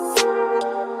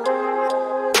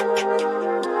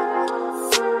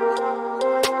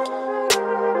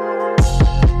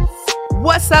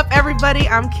What's up, everybody?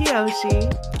 I'm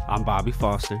Kiyoshi. I'm Bobby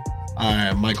Foster.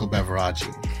 I'm Michael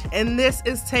Beveraci. And this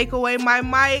is Take Away My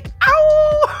Mic.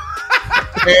 Ow!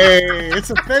 Hey, it's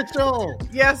official.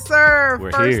 Yes, sir.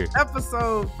 We're First here.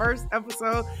 First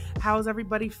episode. How's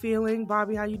everybody feeling?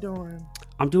 Bobby, how you doing?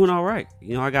 I'm doing all right.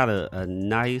 You know, I got a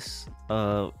nice,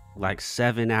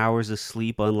 7 hours of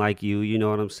sleep, unlike you. You know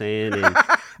what I'm saying? And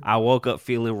I woke up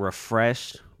feeling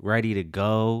refreshed, ready to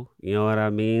go. You know what I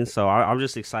mean? So I'm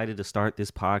just excited to start this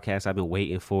podcast. I've been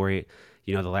waiting for it.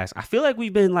 You know, I feel like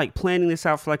we've been planning this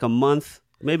out for a month,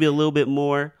 maybe a little bit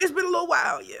more. It's been a little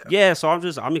while, yeah. Yeah, so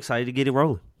I'm excited to get it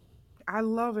rolling. I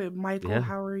love it. Michael, Yeah.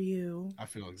 How are you? I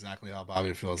feel exactly how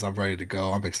Bobby feels. I'm ready to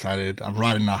go. I'm excited. I'm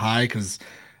riding the high because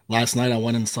last night I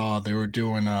went and saw they were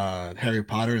doing Harry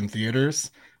Potter in theaters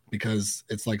because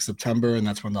it's September and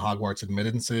that's when the Hogwarts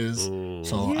admittance is.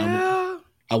 So Yeah.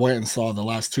 I went and saw the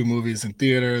last two movies in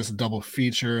theaters, a double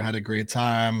feature, had a great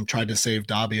time, tried to save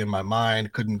Dobby in my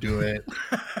mind, couldn't do it.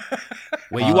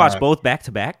 Wait, you watched both back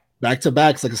to back? Back to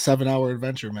back, it's like a 7-hour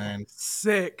adventure, man.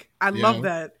 Sick. I Yeah. love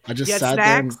that. I just You had sat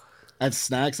snacks? there, had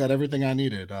snacks, had everything I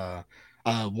needed.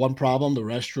 One problem, the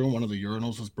restroom, one of the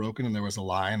urinals was broken and there was a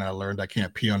line. I learned I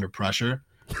can't pee under pressure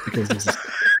because there's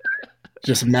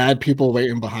just mad people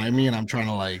waiting behind me and I'm trying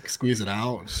to squeeze it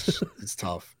out. It's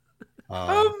tough.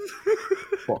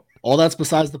 Well, all that's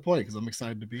besides the point because I'm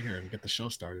excited to be here and get the show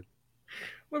started.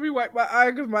 Let me wipe my eye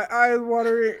because my eye is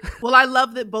watering. Well, I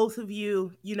love that both of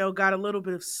you, got a little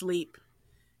bit of sleep.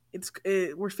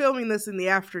 We're filming this in the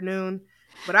afternoon,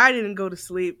 but I didn't go to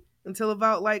sleep until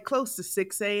about close to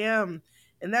 6 a.m.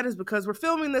 And that is because we're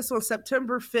filming this on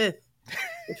September 5th.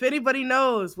 If anybody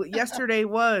knows what yesterday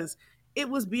was, it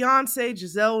was Beyonce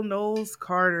Giselle Knowles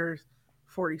Carter's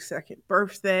 42nd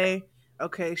birthday.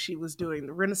 Okay, she was doing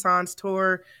the Renaissance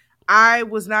tour. I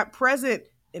was not present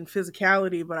in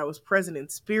physicality, but I was present in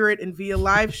spirit and via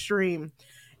live stream.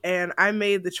 And I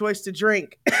made the choice to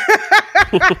drink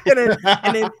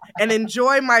and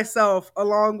enjoy myself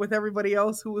along with everybody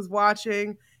else who was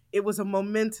watching. It was a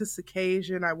momentous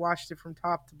occasion. I watched it from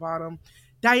top to bottom.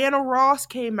 Diana Ross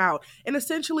came out and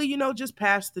essentially, just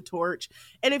passed the torch.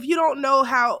 And if you don't know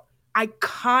how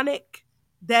iconic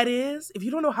that is, if you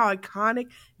don't know how iconic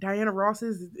Diana Ross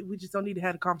is, we just don't need to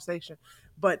have a conversation.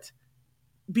 But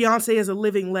Beyonce is a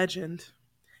living legend,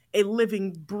 a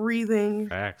living, breathing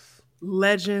Facts.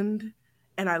 legend,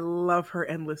 and I love her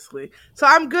endlessly. So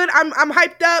I'm good. I'm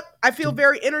hyped up. I feel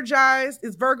very energized.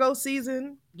 It's Virgo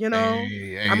season,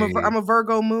 Hey. I'm a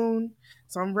Virgo moon,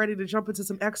 so I'm ready to jump into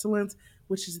some excellence,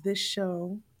 which is this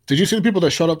show. Did you see the people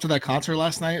that showed up to that concert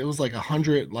last night? It was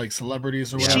 100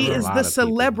 celebrities or whatever. She a is lot the of people.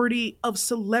 celebrity of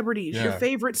celebrities. Yeah. Your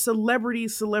favorite celebrity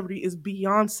is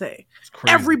Beyonce. It's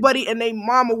crazy. Everybody and their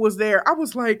mama was there. I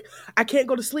was like, I can't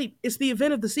go to sleep. It's the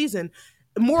event of the season.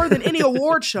 More than any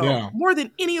award show. Yeah. More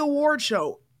than any award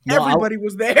show. No, Everybody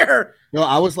was there.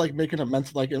 I was making a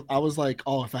mental I was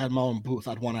oh, if I had my own booth,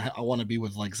 I want to be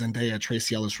with Zendaya,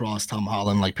 Tracy Ellis Ross, Tom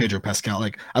Holland, Pedro Pascal.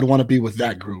 I'd want to be with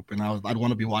that group, and I'd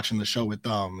want to be watching the show with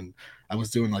them. And I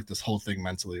was doing this whole thing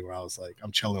mentally where I was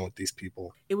I'm chilling with these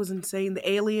people. It was insane. The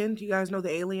Alien. Do you guys know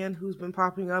the Alien who's been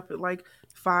popping up at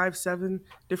 5-7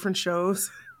 different shows?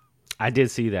 I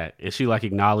did see that. And she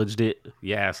acknowledged it.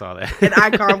 Yeah, I saw that. An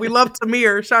icon. We love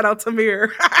Tamir. Shout out Tamir.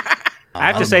 I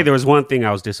have to say there was one thing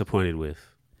I was disappointed with.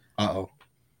 Uh-oh.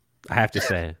 I have to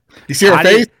say. You see her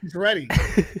face? She's ready.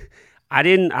 I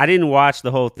didn't watch the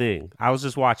whole thing. I was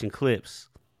just watching clips.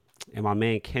 And my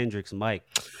man Kendrick's mic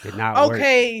did not work.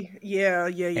 Okay. Yeah.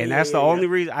 And that's the only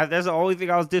reason. That's the only thing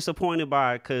I was disappointed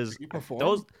by because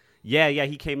those. Yeah,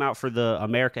 he came out for the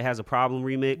America Has a Problem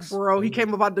remix. Bro, he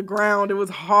came up out the ground. It was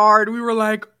hard. We were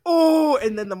like, oh,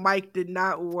 and then the mic did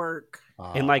not work.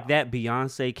 And that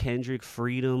Beyonce Kendrick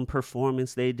Freedom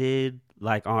performance they did,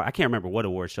 I can't remember what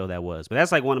award show that was, but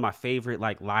that's one of my favorite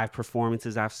live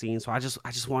performances I've seen. So I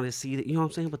just wanted to see that, you know what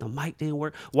I'm saying? But the mic didn't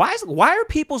work. Why are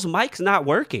people's mics not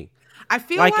working? I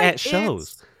feel like at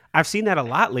shows. I've seen that a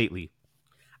lot lately.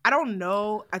 I don't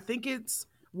know. I think it's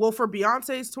for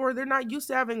Beyonce's tour, they're not used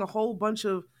to having a whole bunch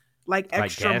of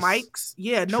extra mics.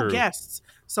 Yeah, no True. guests.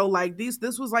 So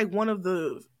this was one of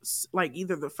the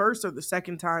either the first or the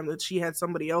second time that she had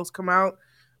somebody else come out.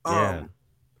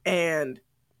 And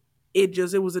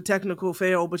it was a technical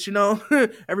fail, but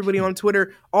everybody on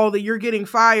Twitter, you're getting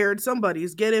fired,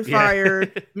 somebody's getting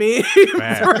fired. Memes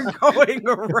are going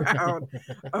around.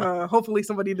 Hopefully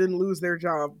somebody didn't lose their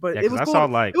job, but it was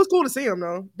cool. It was cool to see them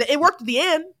though. It worked at the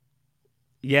end.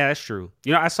 Yeah, that's true.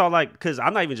 You know, I saw like, because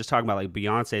I'm not even just talking about like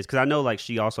Beyonce's, because I know like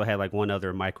she also had like one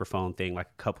other microphone thing like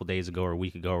a couple days ago or a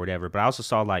week ago or whatever. But I also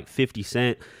saw like 50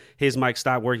 Cent, his mic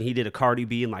stopped working. He did a Cardi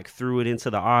B and like threw it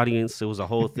into the audience. It was a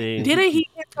whole thing. Didn't he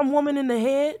hit some woman in the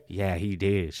head? Yeah, he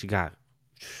did. She got,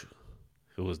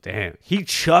 it was damn. He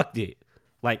chucked it.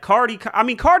 Like Cardi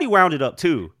wound it up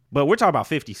too. But we're talking about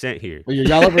 50 Cent here. Well,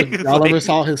 y'all ever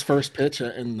saw his first pitch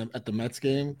at the Mets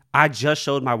game? I just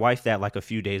showed my wife that like a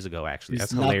few days ago, actually.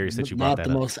 That's hilarious that you brought that up.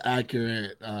 Not the most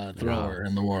accurate thrower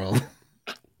in the world.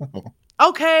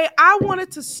 Okay, I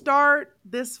wanted to start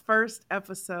this first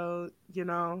episode,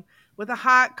 with a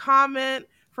hot comment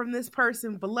from this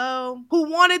person below who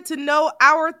wanted to know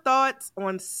our thoughts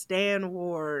on Stan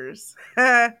Wars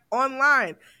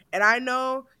online. And I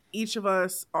know each of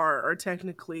us are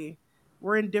technically,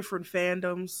 we're in different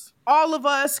fandoms. All of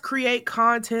us create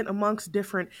content amongst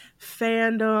different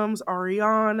fandoms.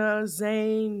 Ariana,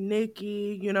 Zayn,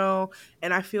 Nikki,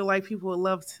 and I feel like people would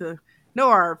love to know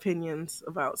our opinions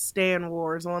about Stan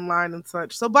Wars online and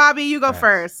such. So, Bobby, you go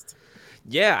first.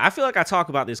 Yeah, I feel like I talk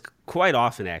about this quite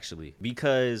often, actually,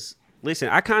 because, listen,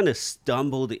 I kind of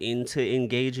stumbled into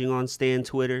engaging on Stan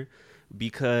Twitter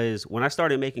because when I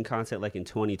started making content like in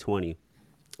 2020,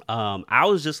 I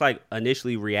was just like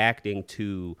initially reacting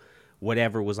to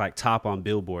whatever was like top on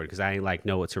Billboard because I didn't like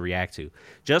know what to react to.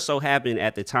 Just so happened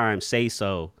at the time, Say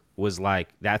So was like,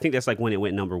 I think that's like when it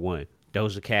went number one,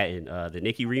 Doja Cat and the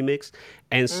Nicki remix.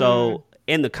 And so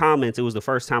in the comments, it was the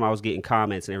first time I was getting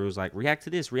comments and everyone was like, react to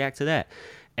this, react to that.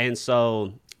 And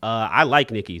so I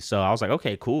like Nicki. So I was like,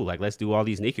 okay, cool. Like, let's do all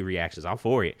these Nicki reactions. I'm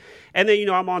for it. And then,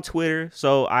 I'm on Twitter.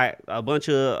 So a bunch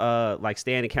of like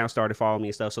Stan accounts started following me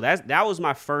and stuff. So that was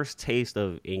my first taste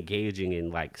of engaging in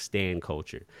like Stan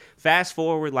culture. Fast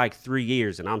forward like 3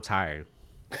 years and I'm tired.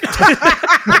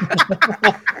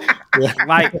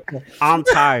 Like, I'm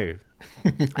tired.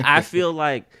 I feel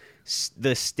like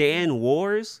the Stan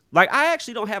Wars, like I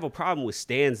actually don't have a problem with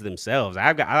Stans themselves.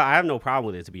 I have no problem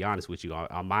with it, to be honest with you,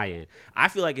 on my end. I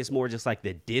feel like it's more just like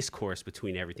the discourse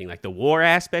between everything, like the war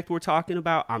aspect we're talking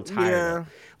about. I'm tired of.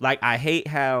 Like, I hate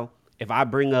how if I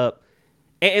bring up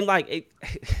and like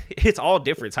it's all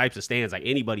different types of Stans, like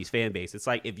anybody's fan base. It's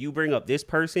like if you bring up this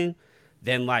person,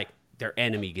 then like their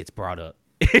enemy gets brought up.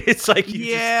 It's like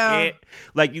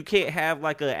you can't have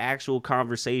like an actual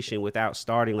conversation without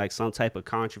starting like some type of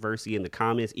controversy in the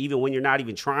comments, even when you're not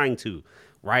even trying to,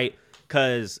 right?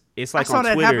 Because it's like on Twitter.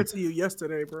 I saw that happen to you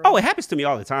yesterday, bro. Oh, it happens to me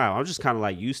all the time. I'm just kind of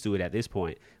like used to it at this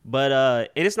point. But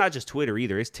and it's not just Twitter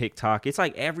either. It's TikTok. It's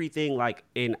like everything. Like,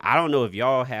 and I don't know if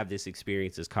y'all have this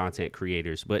experience as content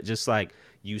creators, but just like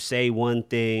you say one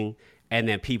thing and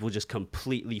then people just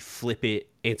completely flip it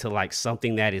into like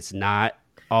something that it's not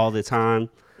all the time.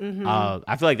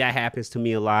 I feel like that happens to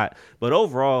me a lot. But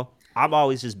overall, I'm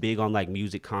always just big on like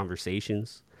music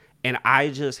conversations. And I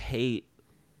just hate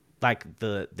like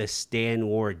the Stan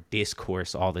War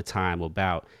discourse all the time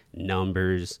about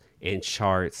numbers and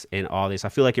charts and all this. I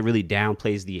feel like it really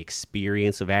downplays the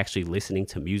experience of actually listening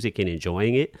to music and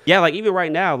enjoying it. Yeah, like even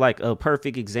right now, like a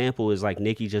perfect example is like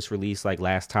Nicki just released like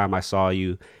Last Time I Saw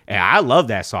You. And I love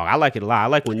that song. I like it a lot. I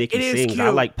like when Nicki sings. Cute. I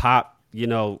like pop,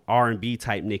 R&B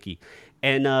type Nicki.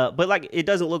 And but like it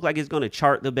doesn't look like it's going to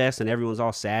chart the best and everyone's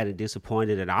all sad and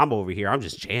disappointed and I'm over here, I'm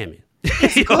just jamming.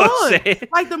 It's you know good. What I'm saying?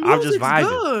 Like the music's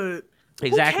good.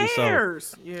 Exactly. Who cares?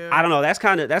 So yeah. I don't know. That's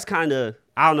kind of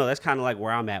I don't know. That's kind of like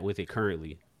where I'm at with it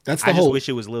currently. I just wish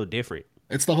it was a little different.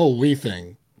 It's the whole we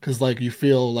thing. Because like you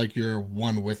feel like you're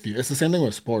one with you. It's the same thing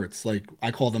with sports. Like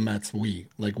I call the Mets we.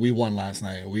 Like we won last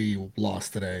night. We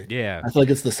lost today. Yeah. I feel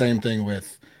like it's the same thing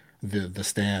with the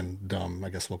stand-dumb,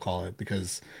 I guess we'll call it,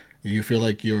 because you feel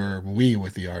like you're we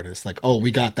with the artist. Like, oh,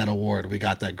 we got that award, we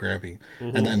got that Grammy.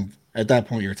 And then at that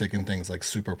point you're taking things like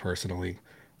super personally.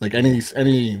 Like any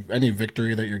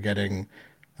victory that you're getting,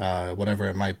 whatever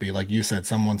it might be, like you said,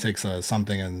 someone takes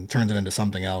something and turns it into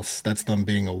something else. That's them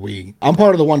being a we. I'm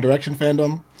part of the One Direction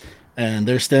fandom, and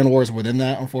there's Stan Wars within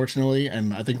that, unfortunately.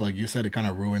 And I think, like you said, it kind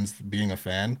of ruins being a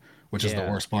fan, which is the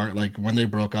worst part. Like when they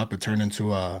broke up, it turned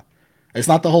into it's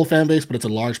not the whole fan base, but it's a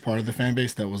large part of the fan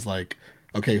base that was like,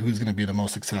 okay, who's going to be the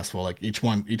most successful? Like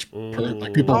people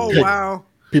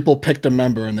picked a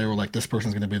member and they were like, this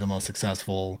person's going to be the most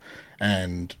successful.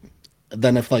 And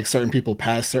then if like certain people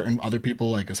passed certain other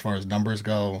people, like as far as numbers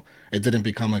go, it didn't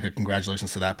become like a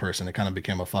congratulations to that person. It kind of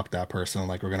became a fuck that person.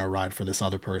 Like we're going to ride for this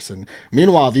other person.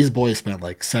 Meanwhile, these boys spent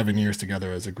like 7 years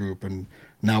together as a group. And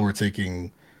now we're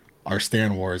taking our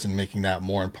Stan Wars and making that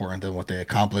more important than what they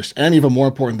accomplished, and even more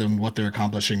important than what they're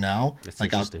accomplishing now. That's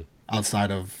like interesting. Outside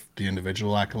of the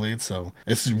individual accolades. So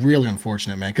it's really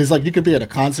unfortunate, man. Because like you could be at a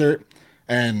concert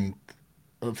and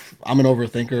I'm an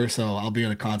overthinker, so I'll be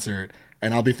at a concert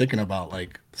and I'll be thinking about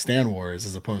like Stan Wars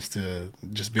as opposed to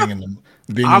just being in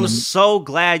I'm the. so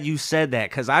glad you said that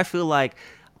because I feel like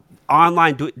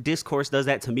online discourse does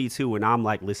that to me too when I'm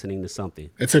like listening to something.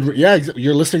 It's a yeah,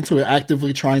 you're listening to it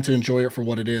actively, trying to enjoy it for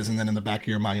what it is, and then in the back of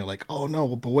your mind, you're like, oh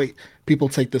no, but wait, people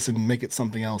take this and make it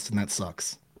something else, and that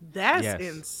sucks. That's Yes.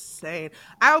 insane.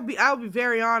 I'll be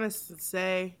very honest and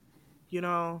say, you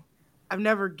know, I've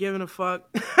never given a fuck.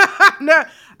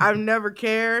 I've never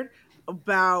cared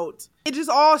about it. Just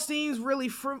all seems really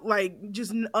like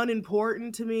just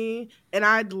unimportant to me, and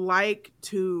I'd like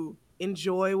to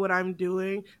enjoy what I'm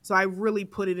doing, so I really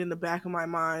put it in the back of my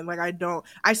mind. Like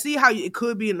I see how it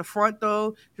could be in the front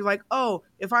though. You're like, oh,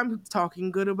 if I'm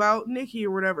talking good about Nikki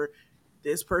or whatever,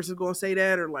 this person's gonna say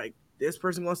that, or like this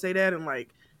person gonna say that, and like,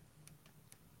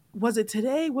 was it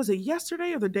today? Was it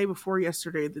yesterday or the day before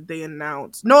yesterday that they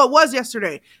announced? No, it was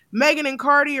yesterday. Megan and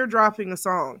Cardi are dropping a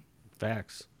song.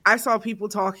 Facts. I saw people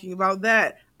talking about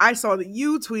that. I saw that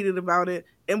you tweeted about it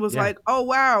and was Yeah. like, oh,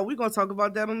 wow, we're going to talk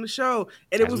about that on the show.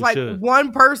 And it As was we like should.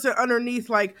 one person underneath,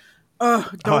 like, Oh,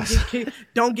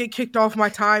 don't get kicked off my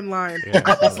timeline. Yeah,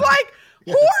 I I was saw that. like,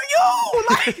 who are you?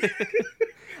 Like,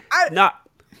 Not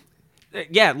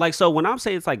yeah, like so when I'm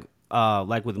saying it's like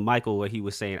with Michael what he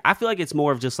was saying, I feel like it's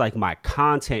more of just like my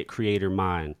content creator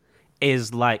mind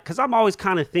is like because I'm always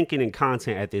kind of thinking in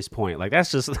content at this point. Like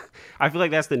that's just I feel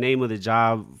like that's the name of the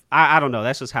job. I don't know.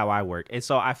 That's just how I work. And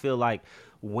so I feel like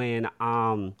when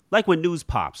news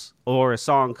pops or a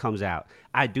song comes out,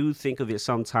 I do think of it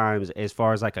sometimes as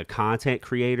far as like a content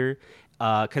creator.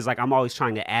 Cause like I'm always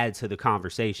trying to add to the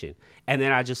conversation. And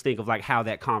then I just think of like how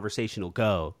that conversation will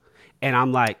go. And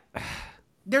I'm like,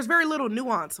 there's very little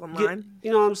nuance online.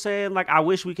 you know what I'm saying? Like, I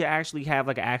wish we could actually have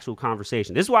like an actual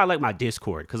conversation. This is why I like my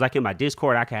Discord, because like in my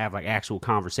Discord, I can have like actual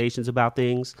conversations about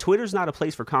things. Twitter's not a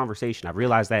place for conversation. I've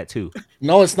realized that too.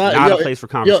 No, it's not. Not a place for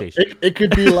conversation. It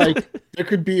could be like there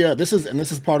could be a this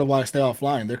is part of why I stay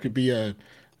offline. There could be a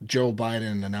Joe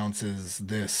Biden announces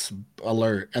this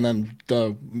alert, and then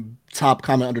the top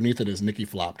comment underneath it is Nikki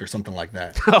flopped or something like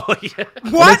that. Oh yeah,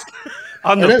 What?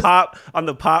 on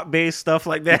the pop based stuff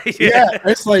like that. Yeah,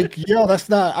 it's like, yo, that's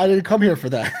not. I didn't come here for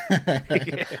that.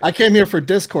 Yeah. I came here for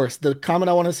discourse. The comment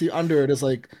I want to see under it is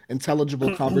like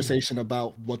intelligible conversation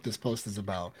about what this post is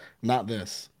about, not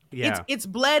this. Yeah. It's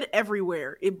bled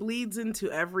everywhere. It bleeds into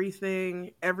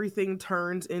everything. Everything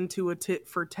turns into a tit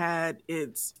for tat.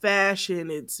 It's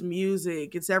fashion, it's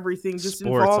music, it's everything just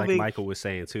Sports, involving, like Michael was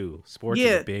saying too. Sports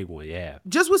is a big one, yeah.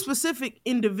 just with specific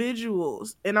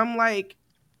individuals. And I'm like,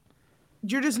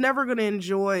 you're just never gonna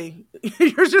enjoy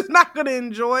you're just not gonna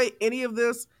enjoy any of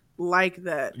this like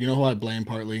that. You know who I blame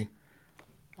partly?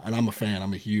 And I'm a fan.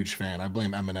 I'm a huge fan. I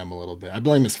blame Eminem a little bit. I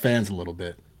blame his fans a little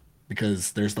bit.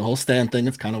 Because there's the whole Stan thing.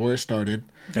 It's kind of where it started.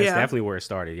 That's definitely where it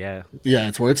started. Yeah. Yeah,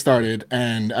 it's where it started.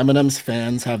 And Eminem's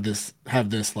fans have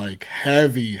this like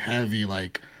heavy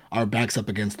like our backs up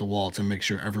against the wall to make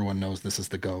sure everyone knows this is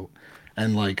the GOAT.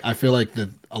 And like I feel like that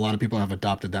a lot of people have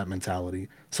adopted that mentality.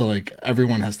 So like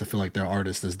everyone has to feel like their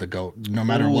artist is the GOAT, no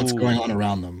matter what's going on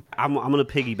around them. I'm gonna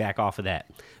piggyback off of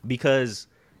that because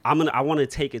I want to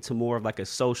take it to more of like a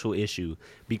social issue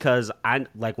because I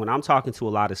like when I'm talking to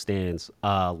a lot of stands,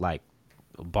 like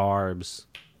Barbs,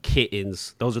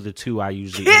 Kittens. Those are the two I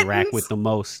usually interact with the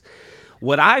most.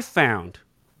 What I found,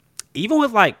 even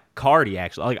with like Cardi,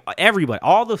 actually, like everybody,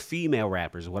 all the female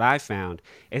rappers, what I found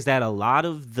is that a lot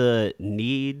of the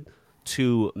need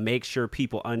to make sure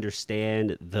people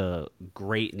understand the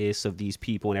greatness of these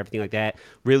people and everything like that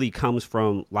really comes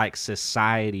from like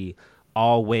society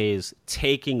always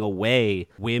taking away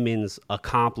women's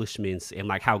accomplishments and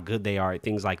like how good they are at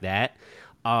things like that.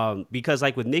 Because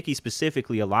like with Nikki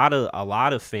specifically, a lot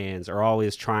of fans are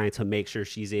always trying to make sure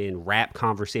she's in rap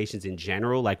conversations in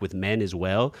general, like with men as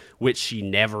well, which she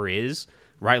never is,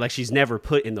 right? Like she's never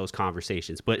put in those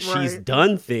conversations, but she's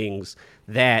done things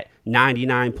that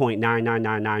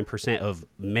 99.9999% of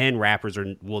men rappers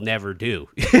will never do.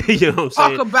 You know what I'm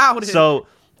saying? Talk about it. So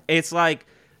it's like,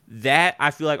 that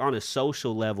I feel like on a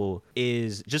social level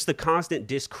is just the constant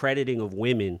discrediting of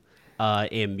women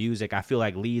in music. I feel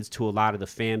like leads to a lot of the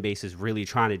fan bases really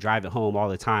trying to drive it home all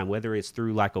the time, whether it's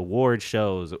through like award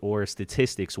shows or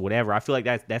statistics, or whatever. I feel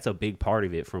like that's a big part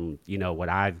of it from, you know, what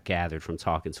I've gathered from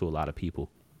talking to a lot of people.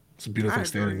 It's a beautifully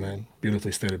stated, man.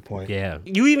 Beautifully stated point. Yeah.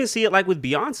 You even see it like with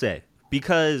Beyonce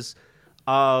because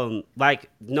like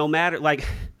no matter like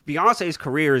Beyonce's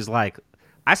career is like,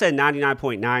 I said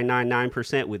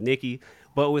 99.999% with Nicki,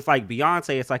 but with like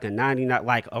Beyonce, it's like a 99,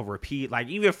 like a repeat, like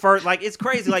even first, like it's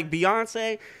crazy. Like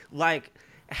Beyonce, like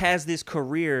has this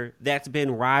career that's been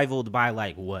rivaled by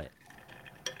like what?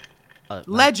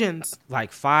 legends,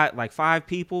 like five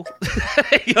people.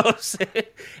 You know what I'm saying?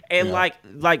 And like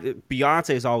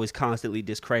Beyonce is always constantly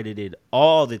discredited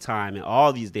all the time in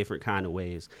all these different kind of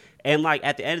ways. And like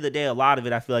at the end of the day, a lot of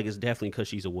it I feel like is definitely because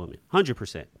she's a woman.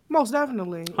 100%. Most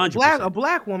definitely. 100%. A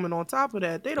black woman on top of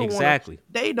that. They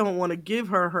don't want to give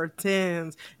her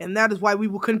tens, and that is why we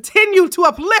will continue to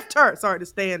uplift her. Sorry, the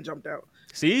stand jumped out.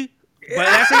 See? But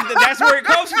that's where it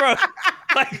comes from.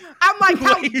 Like, I'm like,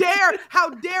 how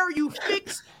dare you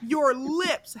fix your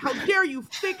lips? How dare you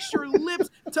fix your lips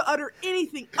to utter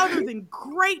anything other than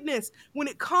greatness when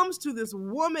it comes to this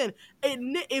woman?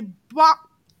 It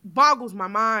boggles my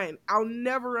mind. I'll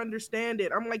never understand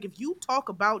it. I'm like, if you talk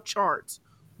about charts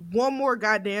one more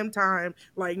goddamn time,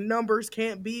 like numbers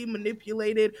can't be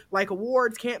manipulated, like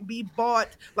awards can't be bought,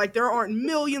 like there aren't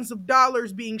millions of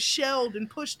dollars being shelled and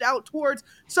pushed out towards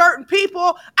certain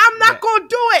people, I'm not gonna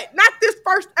do it. Not this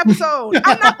first episode.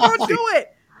 I'm not gonna do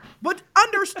it. But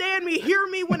understand me, hear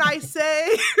me when I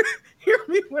say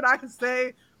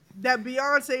that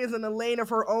Beyonce is in a lane of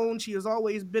her own. She has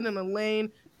always been in a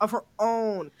lane of her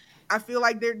own. I feel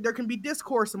like there can be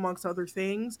discourse amongst other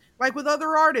things, like with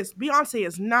other artists. Beyonce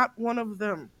is not one of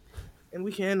them. And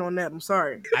we can end on that. I'm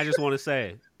sorry. I just want to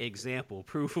say, example,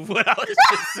 proof of what I was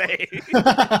just saying.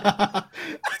 I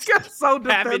got so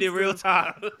defensive. Happened in real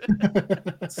time.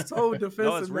 So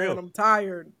defensive, no, real. Man. I'm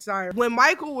tired. When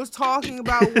Michael was talking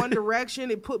about One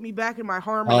Direction, it put me back in my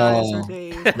harmonizer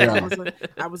days. Yeah.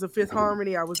 I was a Fifth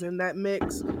Harmony. I was in that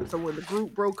mix. So when the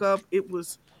group broke up, it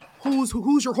was,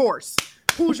 who's your horse?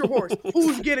 Who's your horse?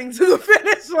 Who's getting to the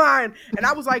finish line? And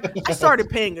I was like, I started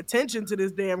paying attention to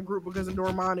this damn group because of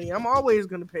Normani. I'm always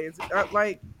going to pay attention.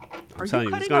 Like, are you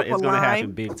cutting up a line? It's going to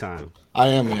happen big time. I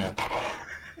am, yeah.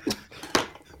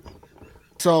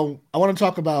 So I want to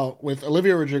talk about, with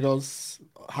Olivia Rodrigo's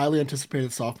highly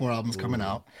anticipated sophomore albums coming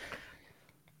out.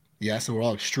 Yeah, so we're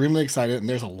all extremely excited, and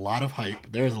there's a lot of hype.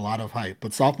 There's a lot of hype.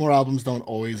 But sophomore albums don't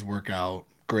always work out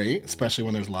great, especially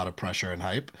when there's a lot of pressure and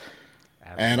hype.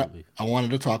 Absolutely. And I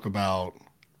wanted to talk about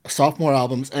sophomore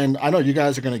albums, and I know you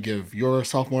guys are going to give your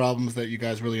sophomore albums that you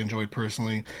guys really enjoyed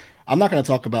personally. I'm not going to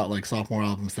talk about like sophomore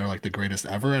albums that are like the greatest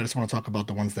ever. I just want to talk about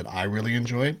the ones that I really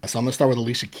enjoyed. So I'm going to start with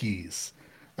Alicia Keys.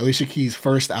 Alicia Keys'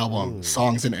 first album,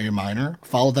 Songs in A Minor,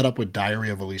 followed that up with Diary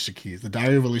of Alicia Keys. The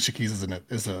Diary of Alicia Keys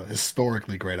is a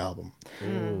historically great album.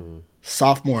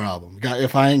 Sophomore album, got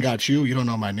If I Ain't Got You, You Don't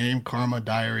Know My Name, Karma,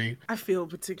 Diary. I feel a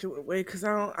particular way because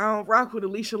I don't rock with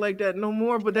Alicia like that no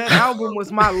more, but that album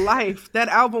was my life. That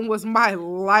album was my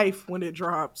life when it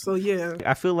dropped. So yeah.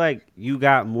 I feel like you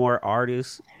got more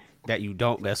artists that you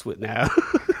don't mess with now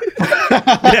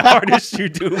than artists you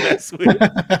do mess with.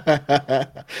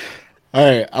 All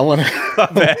right, I want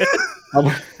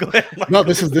to. Go ahead, no,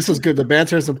 this is good. The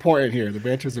banter is important here. The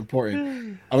banter is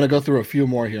important. I'm gonna go through a few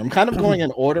more here. I'm kind of going in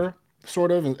order,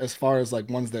 sort of, as far as like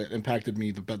ones that impacted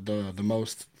me the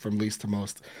most from least to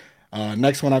most.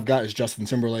 Next one I've got is Justin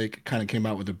Timberlake. Kind of came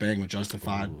out with a bang with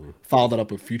Justified. Followed that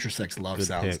up with Future Sex Love Good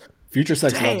Sounds. pick. Future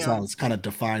Sex Love Sounds kind of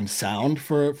defined sound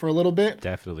for a little bit.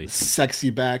 Definitely. Sexy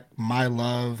Back, My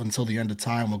Love, Until the End of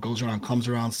Time, What Goes Around Comes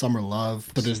Around, Summer Love.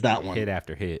 So there's that one. Hit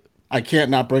after hit. I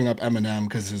can't not bring up Eminem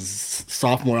because his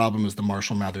sophomore album is the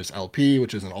Marshall Mathers LP,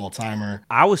 which is an all-timer.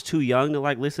 I was too young to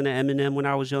like listen to Eminem when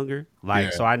I was younger,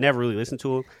 so I never really listened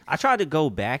to him. I tried to go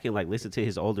back and like listen to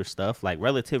his older stuff, like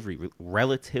relatively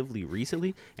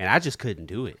recently, and I just couldn't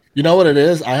do it. You know what it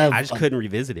is? I just couldn't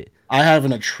revisit it. I have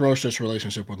an atrocious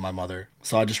relationship with my mother,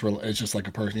 so it's just like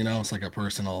a person, it's like a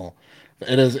personal.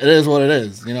 It is what it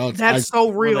is, That's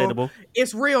so real. Relatable.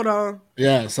 It's real though.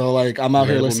 Yeah, so like I'm out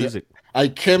here listening. Music.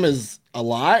 Kim is a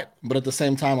lot, but at the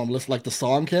same time, I'm listening like the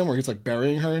song Kim, where he's like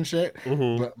burying her and shit.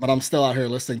 Mm-hmm. But I'm still out here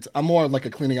listening. I'm more like a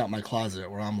cleaning out my closet,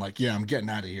 where I'm like, yeah, I'm getting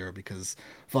out of here because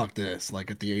fuck this.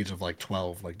 Like at the age of like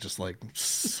 12, like just like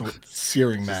so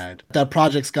searing mad. That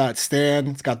project's got Stan.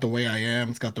 It's got The Way I Am.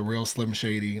 It's got The Real Slim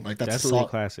Shady. Like that's a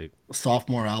classic.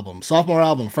 Sophomore album. Sophomore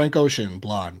album. Frank Ocean,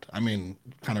 Blonde. I mean,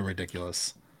 kind of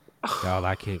ridiculous. Y'all,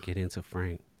 I can't get into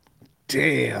Frank.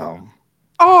 Damn.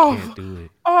 Oh, can't do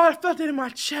it. Oh, I felt it in my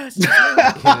chest.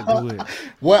 I can't do it.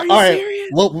 What? All right. Serious?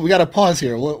 Well, we got to pause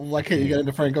here. Why can't you get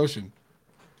into Frank Ocean?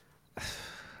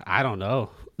 I don't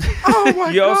know. Oh my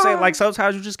you know God. what I'm saying? Like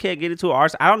sometimes you just can't get into an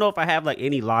artist. I don't know if I have like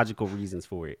any logical reasons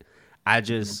for it. I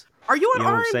just. Are you an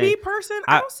R&B person?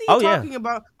 I don't see you talking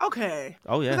about. Okay.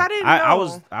 Oh yeah. I didn't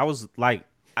know. I was like,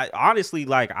 honestly,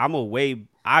 like I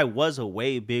was a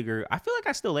way bigger. I feel like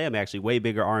I still am actually way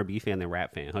bigger R&B fan than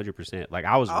rap fan. 100%. Like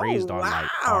I was raised on like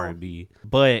R&B,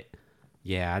 but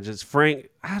yeah, Frank.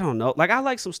 I don't know. Like I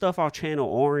like some stuff off Channel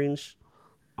Orange.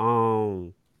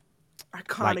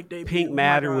 Iconic Like debut. Pink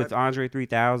Matter with Andre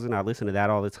 3000. I listen to that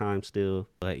all the time still.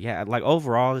 But yeah, like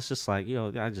overall, it's just like,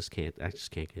 I just can't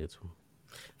get into him.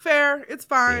 Fair, it's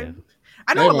fine. Yeah.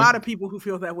 I know a lot of people who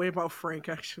feel that way about Frank,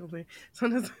 actually.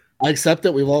 Sometimes I accept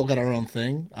it. We've all got our own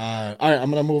thing. All right, I'm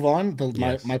gonna move on.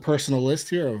 Yes. My personal list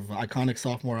here of iconic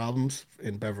sophomore albums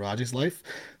in Beverage's life.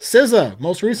 SZA,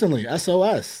 most recently,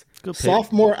 SOS. Good pick.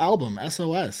 Sophomore album,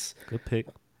 SOS. Good pick.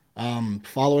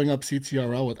 Following up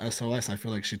CTRL with SOS, I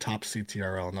feel like she topped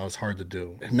CTRL, and that was hard to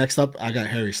do. Next up, I got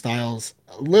Harry Styles.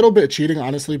 A little bit cheating,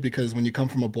 honestly, because when you come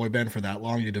from a boy band for that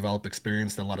long, you develop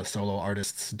experience that a lot of solo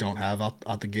artists don't have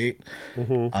out the gate.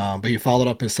 But he followed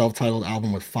up his self-titled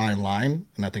album with Fine Line,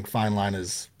 and I think Fine Line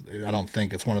I don't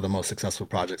think it's one of the most successful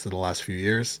projects of the last few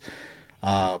years.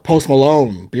 Post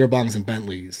Malone, Beer Bongs and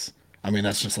Bentleys. I mean,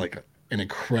 that's just like an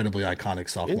incredibly iconic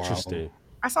sophomore album.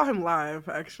 I saw him live,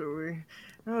 actually.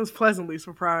 I was pleasantly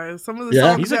surprised. Some of the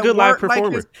songs he's a good live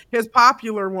performer. Like his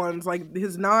popular ones, like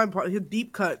his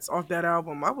deep cuts off that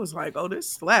album, I was like, oh, this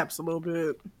slaps a little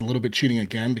bit. A little bit cheating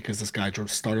again because this guy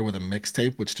started with a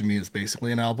mixtape, which to me is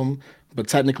basically an album. But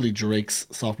technically, Drake's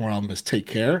sophomore album is Take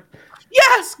Care.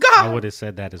 Yes, God! I would have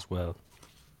said that as well.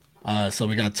 So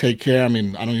we got Take Care. I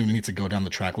mean, I don't even need to go down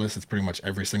the track list. It's pretty much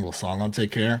every single song on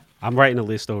Take Care. I'm writing a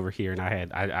list over here, and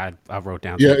I wrote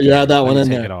down. Yeah, that one in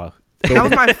there. Take it off. That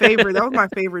was my favorite. That was my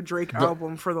favorite Drake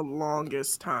album for the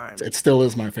longest time. It still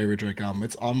is my favorite Drake album.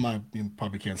 It's on my. You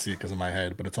probably can't see it because of my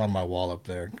head, but it's on my wall up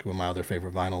there with my other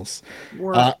favorite vinyls.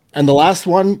 And the last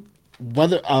one,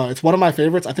 whether it's one of my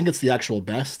favorites, I think it's the actual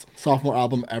best sophomore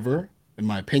album ever, in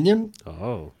my opinion.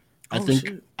 I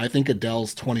think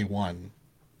Adele's 21.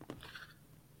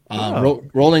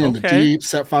 Rolling in the Deep,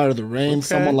 Set Fire to the Rain,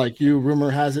 Someone Like You, Rumor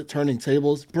Has It, Turning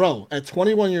Tables. Bro, at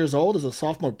 21 years old is a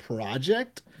sophomore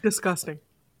project? Disgusting.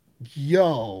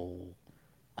 Yo,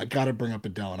 I gotta bring up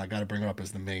Adele, and I gotta bring her up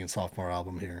as the main sophomore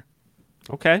album here.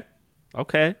 Okay.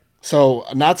 So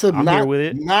not to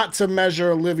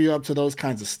measure Olivia up to those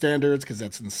kinds of standards because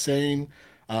that's insane.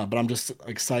 But I'm just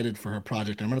excited for her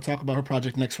project. I'm going to talk about her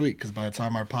project next week because by the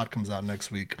time our pod comes out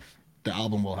next week, the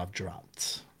album will have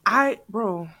dropped.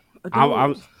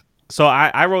 So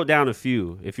I wrote down a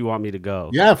few if you want me to go.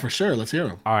 Yeah, for sure. Let's hear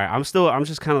them. All right. I'm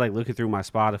just kind of like looking through my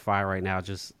Spotify right now,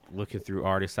 just looking through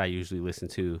artists I usually listen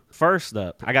to. First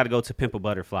up, I got to go to Pimp a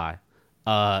Butterfly.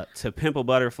 To Pimp a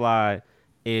Butterfly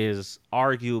is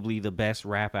arguably the best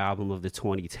rap album of the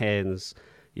 2010s.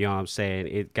 You know what I'm saying?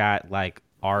 It got like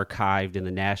archived in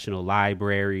the National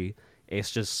Library. It's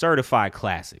just certified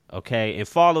classic, okay? And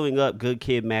following up Good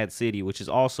Kid, Mad City, which is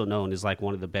also known as like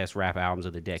one of the best rap albums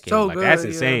of the decade. So like good, that's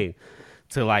insane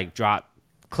to like drop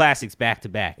classics back to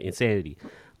back. Insanity.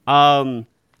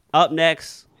 Up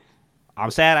next, I'm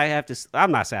not sad I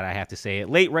have to say it.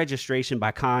 Late Registration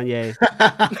by Kanye.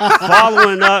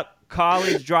 Following up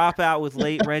College Dropout with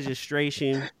Late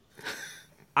Registration.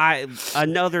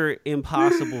 Another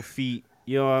impossible feat.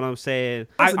 You know what I'm saying?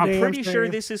 I'm pretty sure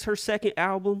this is her second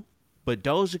album. But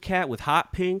Doja Cat with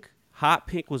Hot Pink. Hot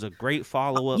Pink was a great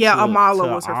follow-up. Yeah,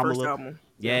 Amala was her first album.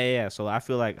 Yeah. So I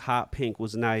feel like Hot Pink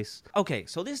was nice. Okay,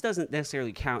 so this doesn't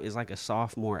necessarily count as like a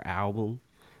sophomore album.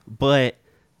 But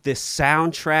the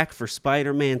soundtrack for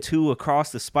Spider-Man 2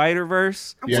 Across the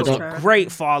Spider-Verse was a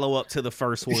great follow-up to the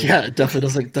first one. Yeah, it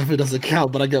definitely doesn't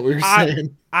count, but I get what you're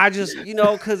saying. I just,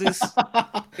 because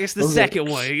it's the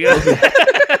second one. You know?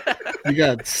 You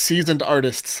got seasoned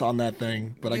artists on that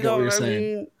thing, but I get what you're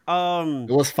saying.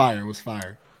 It was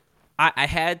fire. I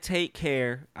had Take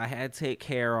Care.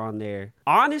 On there.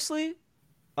 Honestly,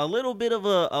 a little bit of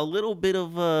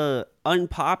a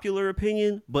unpopular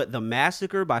opinion, but The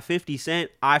Massacre by 50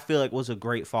 Cent, I feel like was a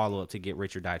great follow-up to Get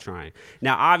Rich or Die Trying.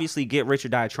 Now, obviously, Get Rich or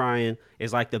Die Trying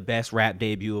is like the best rap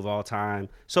debut of all time.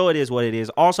 So it is what it is.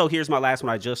 Also, here's my last one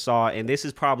I just saw, and this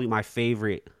is probably my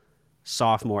favorite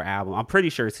sophomore album. I'm pretty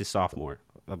sure it's his sophomore.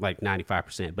 I'm like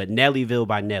 95%, but Nellyville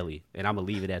by Nelly, and I'm gonna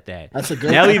leave it at that. That's a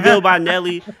good Nellyville by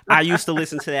Nelly. I used to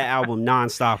listen to that album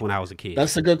nonstop when I was a kid.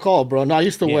 That's a good call, bro. No, I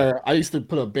used to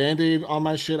put a Band-Aid on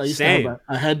my shit. I used to have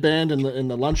a headband in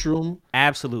the lunchroom.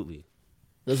 Absolutely.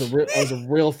 That was a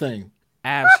real thing.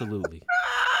 Absolutely.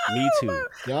 Me too.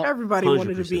 Yep. Everybody 100%.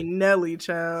 Wanted to be Nelly,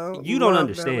 child. You don't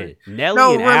understand.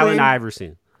 Nelly and really. Allen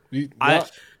Iverson.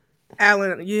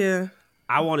 Allen, yeah.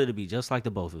 I wanted to be just like the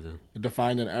both of them. It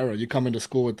defined an era. You come into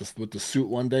school with the suit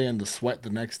one day and the sweat the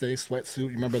next day, sweatsuit. You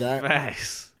remember that?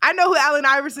 Nice. I know who Allen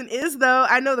Iverson is, though.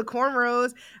 I know the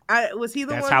cornrows. Was he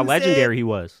the one? That's how legendary he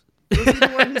was. Was he the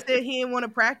one who said he didn't want to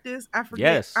practice? I forget.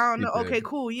 Yes. I don't know. Okay,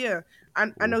 cool. Yeah, I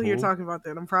know who you're talking about.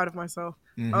 Then I'm proud of myself.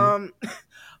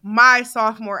 My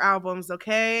sophomore albums.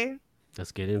 Okay.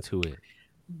 Let's get into it.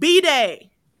 B-Day.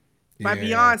 by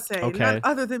Yeah. Beyonce. None Okay.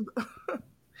 other than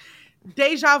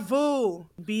Deja Vu.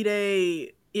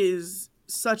 B-Day is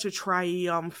such a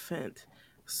triumphant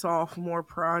sophomore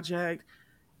project.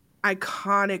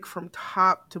 Iconic from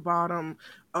top to bottom.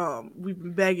 We've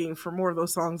been begging for more of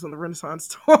those songs on the Renaissance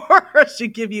tour.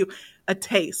 Should give you a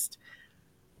taste.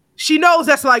 She knows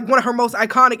that's like one of her most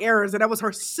iconic eras, and that was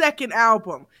her second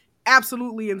album.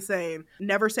 Absolutely insane.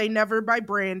 Never Say Never by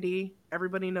Brandy.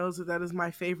 Everybody knows that is my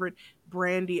favorite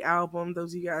Brandy album.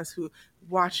 Those of you guys who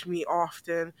watch me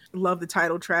often love the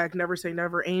title track, Never Say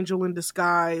Never. Angel in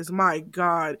Disguise. My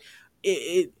God.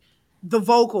 The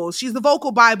vocals. She's the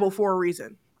vocal Bible for a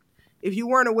reason. If you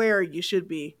weren't aware, you should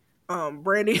be.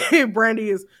 Brandy Brandy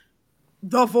is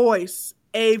the voice.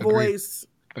 Voice.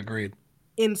 Agreed.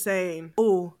 Insane.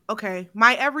 Ooh, okay.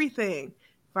 My Everything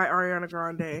by Ariana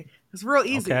Grande. It's real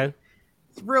easy. Okay.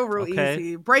 It's real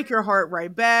easy. Break Your Heart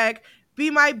Right Back. Be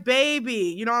My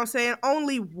Baby. You know what I'm saying?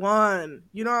 Only One.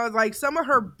 You know, like some of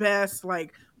her best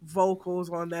like vocals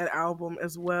on that album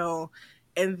as well.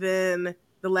 And then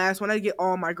the last one, I get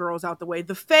all my girls out the way.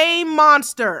 The Fame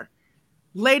Monster.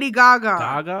 Lady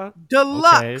Gaga.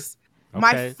 Deluxe. Okay.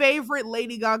 My favorite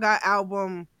Lady Gaga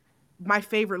album.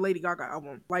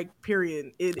 Like,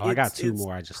 period. I got two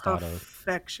more I just thought of.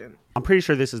 Perfection. I'm pretty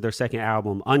sure this is their second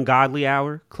album, Ungodly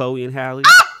Hour, Chloe and Halle.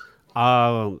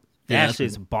 That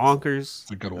shit's bonkers.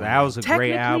 It's a good one. That was a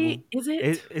great album. Is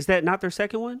it? Is that not their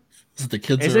second one? Is it The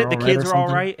Kids Is Are it The Alright Kids or Are All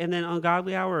something? Right and then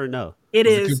Ungodly Hour or no? It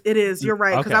is. You're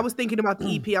right. Because Okay. I was thinking about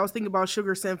the EP. I was thinking about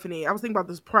Sugar Symphony. I was thinking about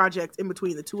this project in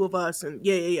between the two of us. And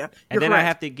yeah. You're And then correct. I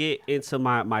have to get into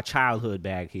my childhood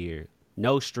bag here.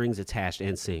 No Strings Attached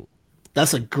NSYNC.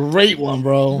 That's a great one,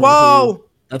 bro. Whoa.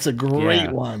 That's a great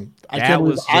Yeah. one. I That can't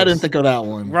believe was I didn't just- think of that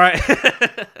one. Right.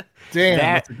 Damn,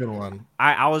 That- that's a good one.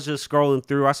 I was just scrolling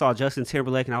through. I saw Justin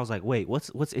Timberlake and I was like, wait, what's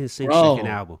NSYNC's Bro, second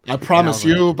album? I Promise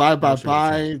And I was You, like, Bye Bye No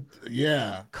Strings Bye.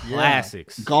 Yeah.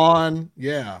 Classics. Yeah. Gone.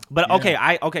 Yeah. But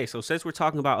Yeah. okay, so since we're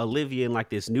talking about Olivia and like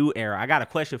this new era, I got a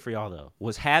question for y'all though.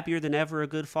 Was Happier Than Ever a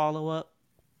good follow-up?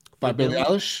 By Billie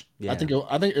Eilish? Yeah. I think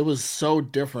it was so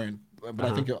different, but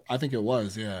Uh-huh. I think it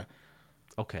was, yeah.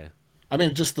 Okay. I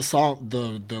mean, just the song,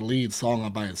 the lead song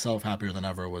by itself, "Happier Than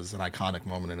Ever," was an iconic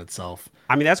moment in itself.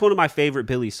 I mean, that's one of my favorite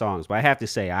Billie songs, but I have to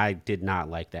say I did not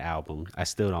like the album. I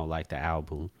still don't like the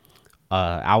album.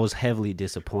 I was heavily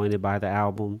disappointed by the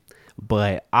album,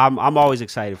 but I'm always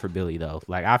excited for Billie though.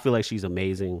 Like I feel like she's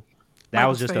amazing. That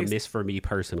was just a miss for me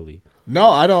personally. No,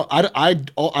 I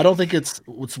don't think it's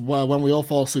When We All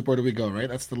Fall Asleep, Where Do We Go, right?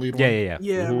 That's the lead one. Yeah.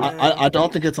 Yeah. Mhm. Man. I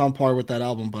don't think it's on par with that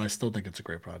album, but I still think it's a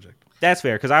great project. That's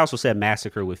fair because I also said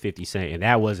Massacre with 50 Cent, and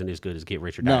that wasn't as good as Get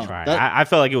Rich or Die No, Trying. that- I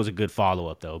felt like it was a good follow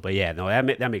up though. But yeah, no,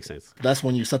 that makes sense. That's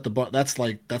when you set the bar. That's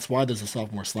why there's a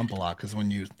sophomore slump a lot, because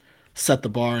when you set the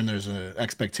bar and there's an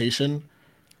expectation,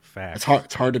 Fact.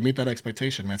 it's hard to meet that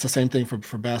expectation, man. It's the same thing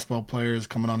for basketball players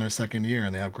coming on their second year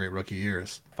and they have great rookie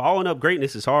years. Following up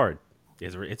greatness is hard.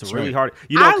 It's really right. hard.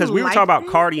 You know, I because we were like talking about it.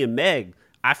 Cardi and Meg.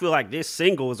 I feel like this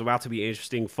single is about to be an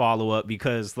interesting follow up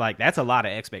because like that's a lot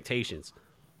of expectations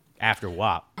after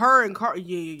WAP. Her and Cardi.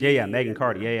 Yeah. Meg and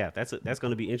Cardi. Yeah. That's going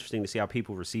to be interesting to see how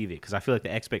people receive it because I feel like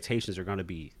the expectations are going to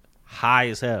be high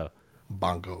as hell.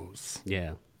 Bongos.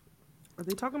 Yeah. Are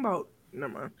they talking about?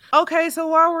 Never mind. Okay, so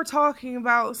while we're talking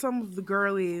about some of the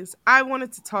girlies, I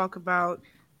wanted to talk about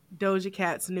Doja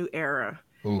Cat's new era.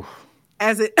 Ooh.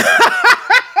 As it,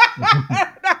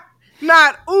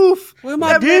 not oof. Where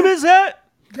my demons at?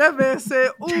 That man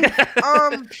said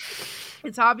oof.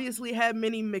 It's obviously had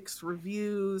many mixed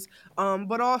reviews,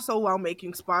 but also while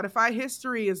making Spotify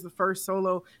history as the first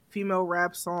solo female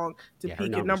rap song to Yeah, her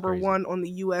peak at number's number crazy. 1 on the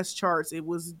U.S. charts. It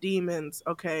was Demons,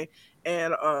 okay?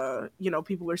 And,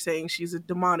 people are saying she's a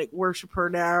demonic worshiper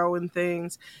now and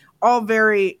things. All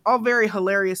very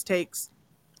hilarious takes.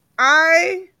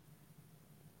 I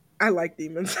like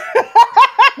Demons.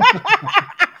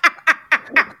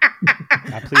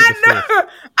 I plead the fifth.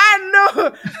 I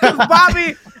know.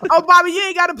 'Cause Bobby, you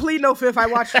ain't got to plead no fifth. I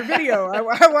watched your video.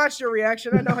 I watched your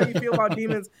reaction. I know how you feel about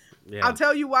Demons. Yeah. I'll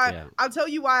tell you why. Yeah. I'll tell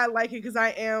you why I like it because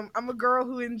I'm a girl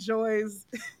who enjoys.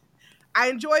 I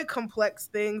enjoy complex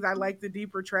things. I like the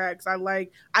deeper tracks. I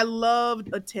loved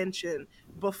Attention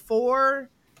before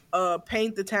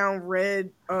Paint the Town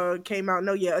Red came out.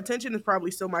 No, yeah, Attention is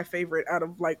probably still my favorite out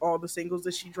of like all the singles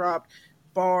that she dropped.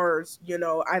 Bars,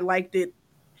 I liked it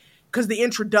because the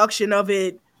introduction of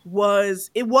it was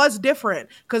different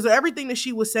because everything that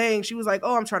she was saying, she was like,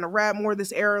 oh, I'm trying to rap more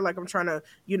this era, like I'm trying to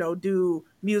do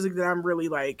music that I'm really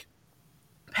like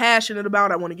passionate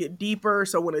about. I want to get deeper.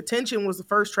 So when Attention was the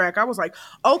first track, I was like,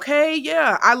 okay,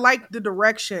 yeah, I like the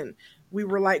direction. we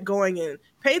were like going in.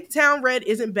 Paint the Town Red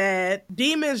isn't bad.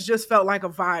 Demons just felt like a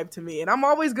vibe to me, and I'm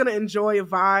always gonna enjoy a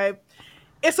vibe.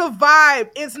 It's a vibe.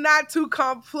 It's not too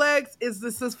complex. It's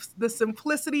the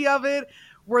simplicity of it.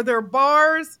 Were there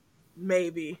bars?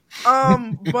 Maybe.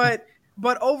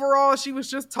 But overall, she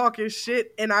was just talking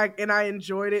shit, and I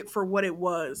enjoyed it for what it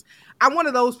was. I'm one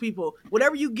of those people.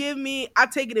 Whatever you give me, I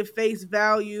take it at face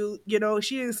value. You know,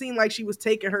 she didn't seem like she was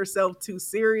taking herself too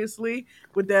seriously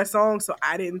with that song, so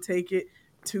I didn't take it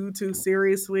too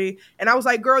seriously. And I was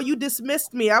like, girl, you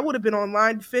dismissed me. I would have been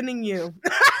online defending you.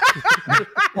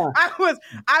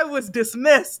 I was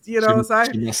dismissed, you know. So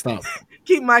I messed up.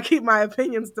 keep my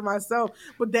opinions to myself.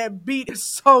 But that beat is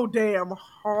so damn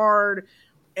hard.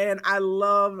 And I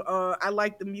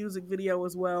like the music video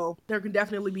as well. There can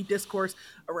definitely be discourse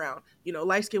around, you know,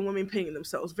 light-skinned women painting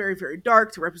themselves very, very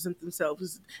dark to represent themselves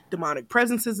as demonic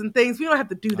presences and things. We don't have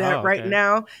to do that right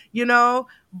now, you know.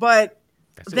 But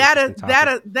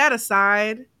that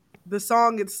aside, the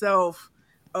song itself,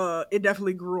 it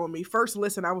definitely grew on me. First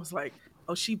listen, I was like,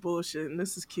 oh, she bullshitting.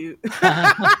 This is cute.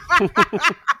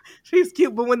 She's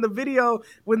cute. But when the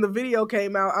video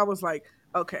came out, I was like,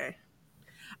 okay.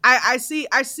 I see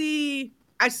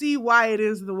why it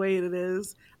is the way it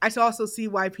is. I also see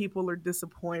why people are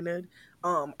disappointed.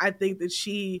 I think that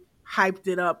she hyped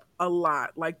it up a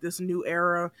lot, like this new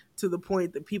era, to the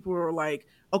point that people were like,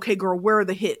 okay, girl, where are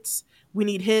the hits? We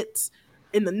need hits.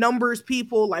 In the numbers,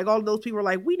 people, like all of those people were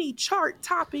like, we need chart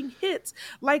topping hits.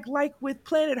 Like with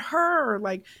Planet Her.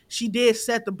 Like, she did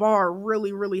set the bar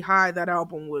really, really high. That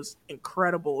album was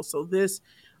incredible. So this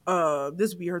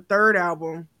would be her third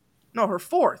album. No, her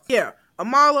fourth. Yeah.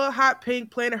 Amala, Hot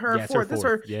Pink, Planet Her, fourth. This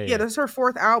is her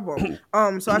fourth album.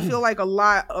 So I feel like a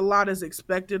lot is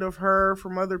expected of her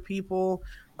from other people,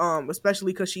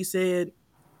 especially because she said,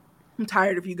 I'm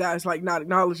tired of you guys like not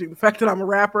acknowledging the fact that I'm a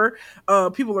rapper.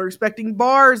 People are expecting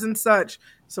bars and such.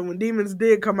 So when Demons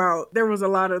did come out, there was a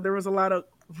lot of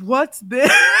what's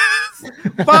this?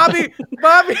 Bobby,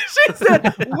 she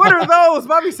said, what are those?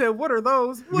 Bobby said, what are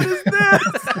those? What is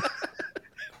this?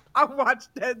 I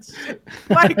watched that shit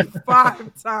like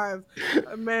 5 times.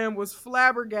 That man was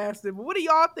flabbergasted. But what do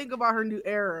y'all think about her new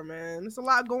era, man? There's a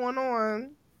lot going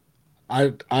on.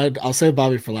 I'll say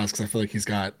Bobby for last because I feel like he's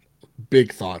got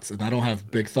big thoughts, and I don't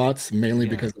have big thoughts mainly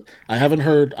because I've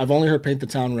only heard Paint the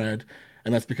Town Red,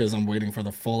 and that's because I'm waiting for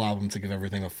the full album to give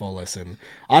everything a full listen.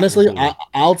 Honestly,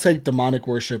 I'll take Demonic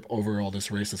Worship over all this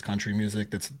racist country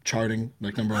music that's charting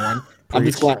like number 1. I'm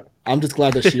just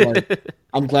glad that she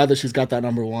I'm glad that she's got that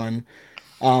number 1.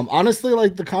 Honestly,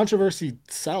 like the controversy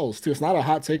sells too. It's not a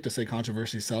hot take to say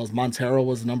controversy sells. Montero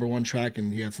was the number 1 track,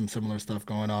 and he had some similar stuff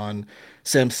going on.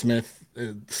 Sam Smith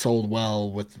sold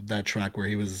well with that track where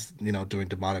he was, you know, doing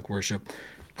Demonic Worship.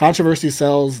 Controversy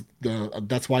sells.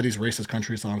 That's why these racist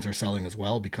country songs are selling as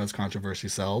well, because controversy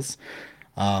sells.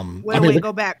 Wait,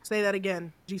 go back. Say that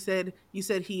again. You said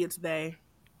he, it's they.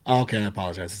 Okay, I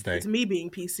apologize. It's they. It's me being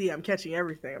PC. I'm catching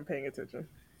everything. I'm paying attention.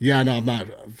 Yeah, no, I'm not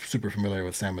super familiar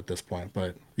with Sam at this point,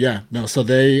 but yeah, no. So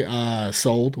they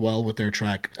sold well with their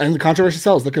track, and the controversy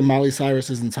sells. Look at Miley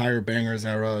Cyrus's entire Bangers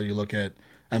era. You look at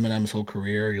Eminem's whole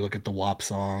career. You look at the WAP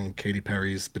song. Katy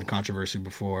Perry's been controversy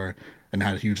before and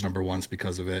had huge number 1s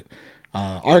because of it.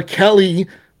 R. Kelly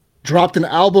dropped an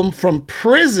album from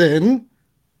prison,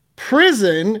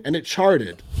 and it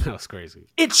charted. That was crazy.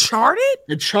 It charted?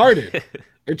 It charted.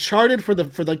 It charted for the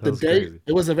day. Crazy.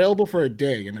 It was available for a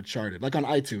day, and it charted. Like on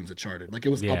iTunes, it charted. Like it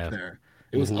was up there.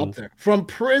 It was up there from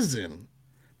prison.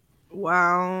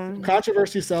 Wow.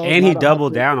 Controversy sells. And he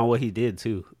doubled down on what he did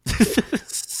too.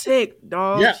 Sick,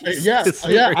 dog. Yeah.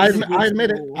 I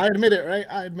admit it. Right?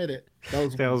 I admit it.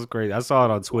 That was crazy. I saw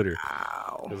it on Twitter.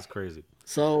 Wow. That was crazy.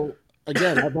 So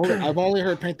again, I've only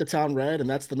heard Paint the Town Red, and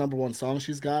that's the number 1 song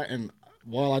she's got. And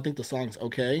while I think the song's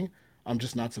okay, I'm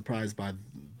just not surprised by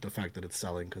the fact that it's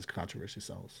selling because controversy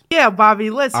sells. Yeah,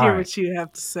 Bobby, let's hear what you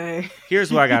have to say.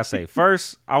 Here's what I gotta say.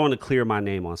 First, I want to clear my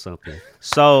name on something.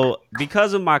 So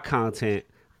because of my content,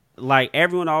 like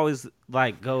everyone always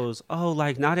like goes, oh,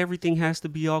 like not everything has to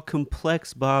be all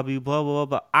complex, Bobby, blah, blah,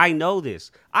 blah, blah. I know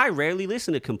this. I rarely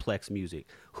listen to complex music.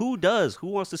 Who does? Who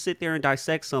wants to sit there and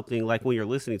dissect something like when you're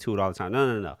listening to it all the time?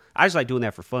 No. I just like doing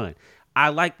that for fun. I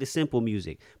like the simple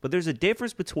music, but there's a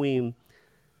difference between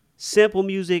simple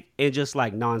music and just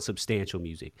like non-substantial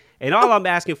music. And all I'm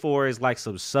asking for is like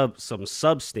some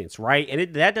substance, right?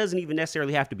 And that doesn't even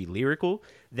necessarily have to be lyrical.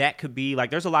 That could be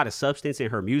like, there's a lot of substance in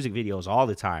her music videos all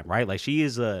the time, right? Like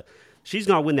she's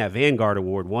gonna win that Vanguard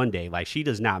Award one day. Like she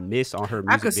does not miss on her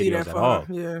music videos at all.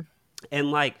 Yeah. And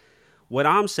like what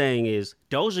I'm saying is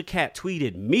Doja Cat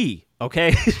tweeted me,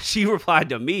 okay? She replied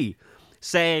to me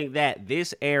saying that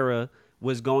this era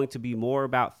was going to be more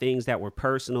about things that were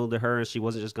personal to her, and she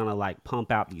wasn't just gonna like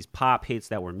pump out these pop hits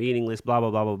that were meaningless, blah blah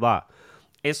blah blah blah.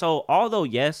 And so, although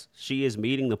yes, she is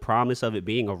meeting the promise of it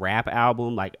being a rap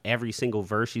album, like every single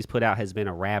verse she's put out has been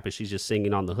a rap, and she's just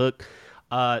singing on the hook.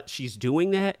 She's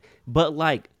doing that, but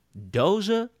like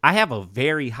Doja, I have a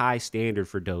very high standard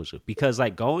for Doja because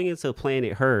like going into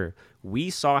Planet Her, we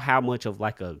saw how much of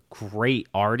like a great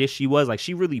artist she was. Like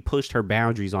she really pushed her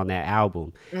boundaries on that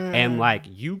album. And like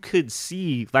you could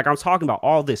see, like I'm talking about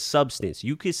all this substance.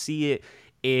 You could see it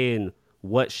in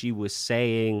what she was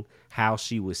saying, how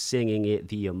she was singing it,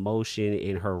 the emotion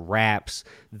in her raps,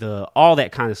 all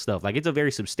that kind of stuff. Like it's a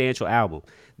very substantial album.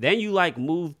 Then you like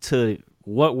move to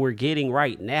what we're getting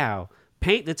right now.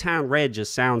 Paint the Town Red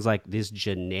just sounds like this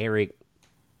generic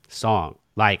song.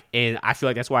 Like, and I feel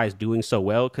like that's why it's doing so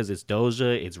well, because it's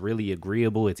Doja, it's really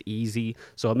agreeable, it's easy.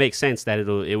 So it makes sense that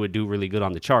it would do really good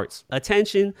on the charts.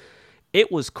 Attention,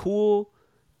 it was cool.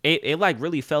 It like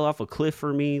really fell off a cliff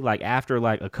for me, like after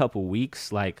like a couple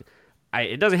weeks. Like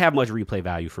it doesn't have much replay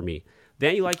value for me.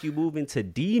 Then you move into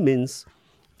Demons,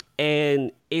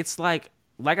 and it's like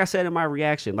I said in my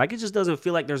reaction, like it just doesn't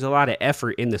feel like there's a lot of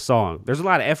effort in the song. There's a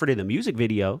lot of effort in the music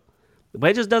video,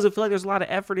 but it just doesn't feel like there's a lot of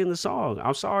effort in the song.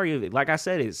 I'm sorry. Like I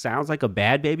said, it sounds like a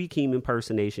bad Baby Keem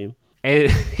impersonation.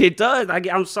 And it does.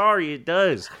 I'm sorry, it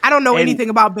does. I don't know anything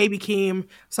about Baby Keem,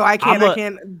 so I can't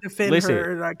defend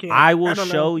her. I will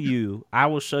show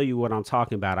you what I'm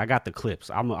talking about. I got the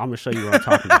clips. I'm gonna show you what I'm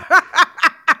talking about.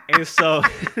 And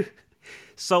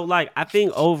so like I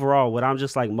think overall what I'm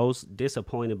just like most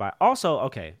disappointed by. Also,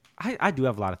 okay, I do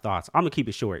have a lot of thoughts. I'm gonna keep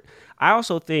it short. I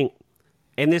also think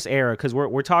in this era, because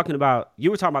we're talking about,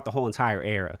 you were talking about the whole entire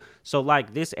era. So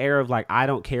like this era of like, I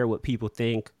don't care what people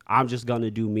think, I'm just gonna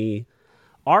do me.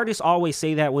 Artists always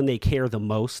say that when they care the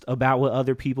most about what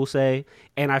other people say.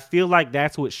 And I feel like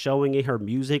that's what's showing in her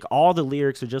music. All the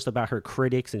lyrics are just about her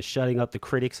critics and shutting up the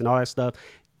critics and all that stuff.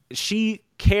 She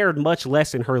cared much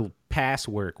less in her past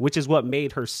work, which is what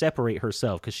made her separate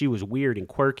herself, because she was weird and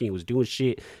quirky and was doing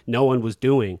shit no one was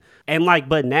doing. And like,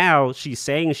 but now she's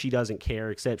saying she doesn't care,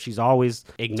 except she's always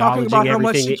acknowledging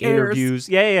everything in interviews.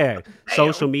 Yeah.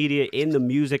 Social media, in the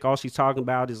music, all she's talking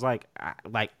about is like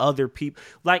other people.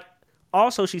 Like,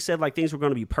 also she said like things were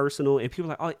going to be personal, and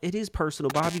people are like, oh, it is personal,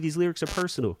 Bobby, these lyrics are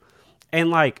personal. And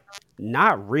like,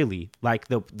 not really. Like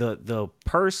the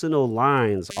personal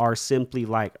lines are simply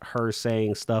like her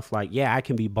saying stuff like, yeah, I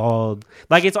can be bald.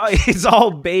 Like it's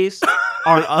all based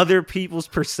on other people's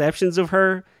perceptions of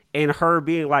her, and her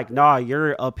being like, nah,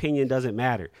 your opinion doesn't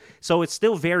matter. So it's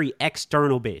still very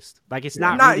external based. Like it's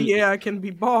not really, yeah, I can be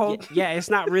bald. Yeah, it's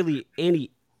not really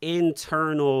any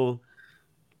internal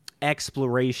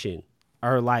exploration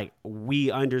or like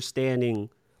we understanding.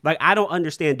 Like, I don't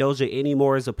understand Doja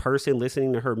anymore as a person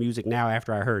listening to her music now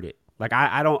after I heard it. Like,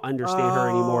 I don't understand her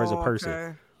anymore as a person.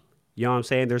 Okay. You know what I'm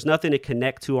saying? There's nothing to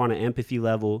connect to on an empathy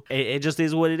level. It just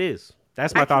is what it is.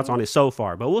 That's my thoughts on it so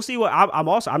far. But we'll see what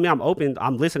I'm open.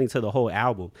 I'm listening to the whole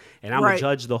album, and I'm going to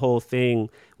judge the whole thing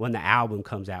when the album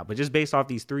comes out. But just based off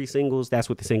these 3 singles, that's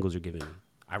what the singles are giving me.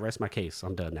 I rest my case.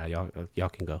 I'm done now. Y'all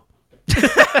can go.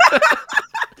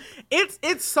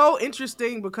 It's so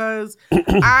interesting because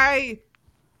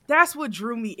that's what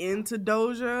drew me into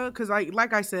Doja, because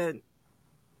like I said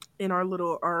in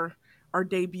our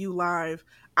debut live,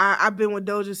 I've been with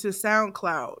Doja since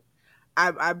SoundCloud.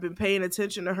 I've been paying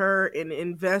attention to her and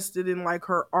invested in like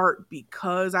her art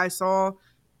because I saw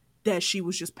that she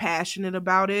was just passionate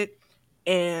about it,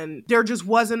 and there just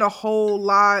wasn't a whole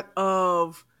lot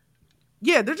of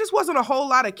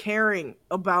caring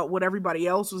about what everybody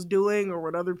else was doing or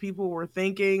what other people were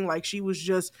thinking. Like she was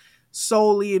just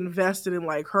solely invested in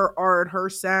like her art, her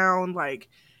sound, like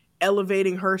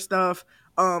elevating her stuff.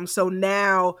 So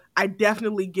now I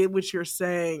definitely get what you're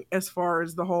saying as far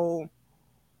as the whole,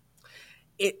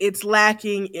 it's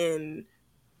lacking in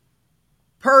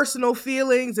personal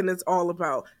feelings, and it's all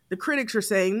about the critics are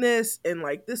saying this, and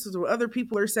like this is what other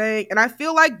people are saying. And I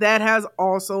feel like that has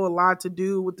also a lot to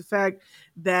do with the fact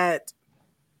that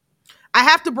I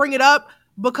have to bring it up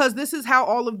because this is how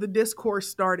all of the discourse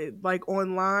started, like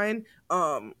online.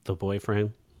 The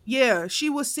boyfriend? Yeah, she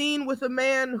was seen with a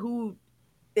man who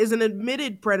is an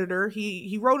admitted predator.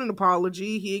 He wrote an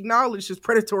apology. He acknowledged his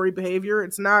predatory behavior.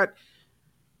 It's not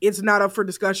up for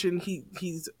discussion.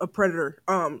 He's a predator,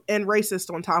 and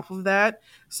racist on top of that.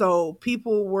 So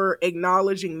people were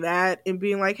acknowledging that and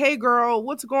being like, hey girl,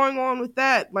 what's going on with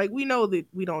that? Like, we know that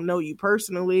we don't know you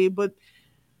personally, but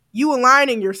you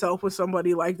aligning yourself with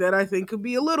somebody like that, I think could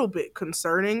be a little bit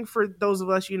concerning for those of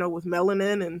us, with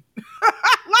melanin and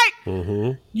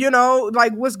like,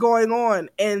 like what's going on.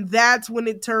 And that's when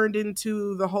it turned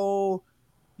into the whole,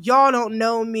 y'all don't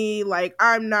know me. Like,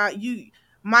 I'm not you.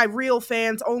 My real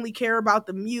fans only care about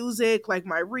the music. Like,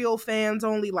 my real fans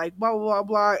only like blah, blah, blah,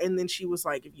 blah. And then she was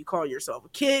like, if you call yourself a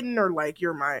kitten or like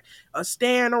you're a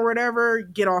stan or whatever,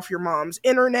 get off your mom's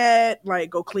internet.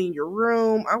 Like, go clean your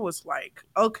room. I was like,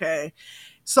 okay.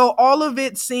 So all of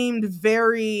it seemed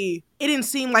it didn't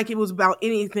seem like it was about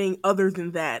anything other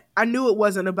than that. I knew it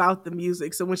wasn't about the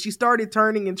music. So when she started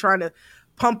turning and trying to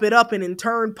pump it up and in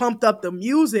turn pumped up the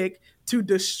music to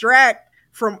distract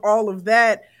from all of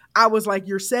that, I was like,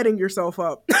 you're setting yourself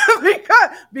up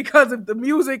because if the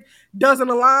music doesn't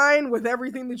align with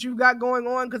everything that you've got going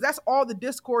on, because that's all the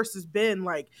discourse has been.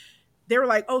 Like, they were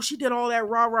like, oh, she did all that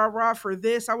rah, rah, rah for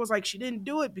this. I was like, she didn't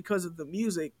do it because of the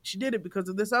music. She did it because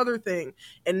of this other thing.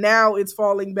 And now it's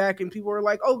falling back and people are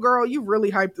like, oh, girl, you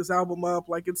really hyped this album up.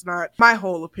 Like, it's not my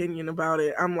whole opinion about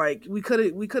it. I'm like, we could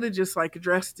have just like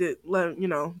addressed it,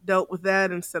 dealt with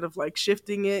that instead of like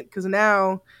shifting it. Because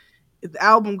now if the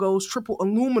album goes triple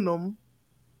aluminum,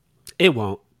 it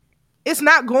won't. It's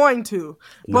not going to.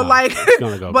 No, but like, it's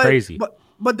gonna go crazy.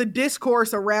 But the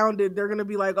discourse around it, they're going to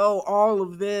be like, oh, all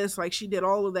of this, like she did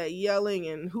all of that yelling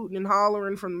and hooting and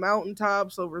hollering from the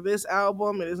mountaintops over this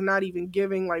album. And it's not even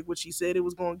giving like what she said it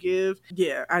was going to give.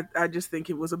 Yeah, I just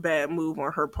think it was a bad move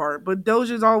on her part. But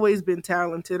Doja's always been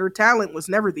talented. Her talent was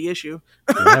never the issue.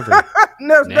 Never.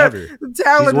 Never.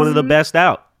 Talent She's one of the best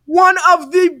out. One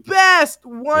of the best.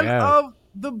 Of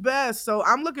the best. So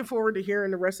I'm looking forward to hearing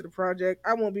the rest of the project.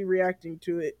 I won't be reacting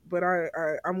to it, but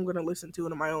I'm going to listen to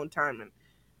it in my own time and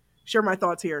share my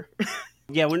thoughts here.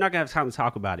 Yeah, we're not gonna have time to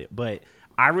talk about it, but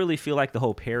I really feel like the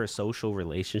whole parasocial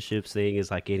relationships thing is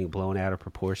like getting blown out of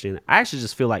proportion. I actually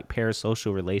just feel like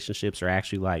parasocial relationships are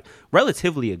actually like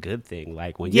relatively a good thing.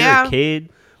 Like when you're a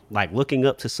kid, like looking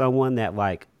up to someone that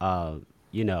like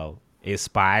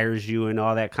inspires you and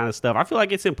all that kind of stuff. I feel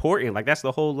like it's important. Like that's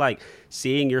the whole like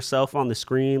seeing yourself on the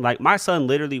screen. Like my son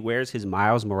literally wears his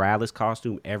Miles Morales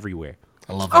costume everywhere.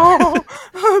 I love that.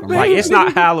 Like it's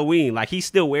not Halloween. Like he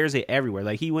still wears it everywhere.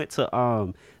 Like he went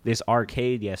to this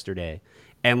arcade yesterday,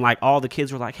 and like all the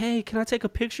kids were like, "Hey, can I take a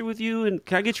picture with you? And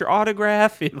can I get your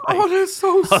autograph?" And, like, that's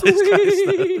so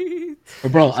sweet.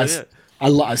 But bro, I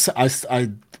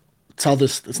tell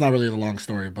this. It's not really a long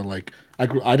story, but like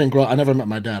I never met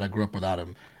my dad. I grew up without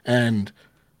him, and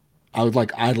I would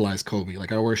like idolize Kobe.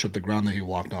 Like I worshiped the ground that he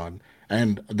walked on.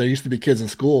 And there used to be kids in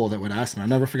school that would ask me. I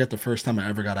never forget the first time I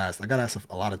ever got asked. I got asked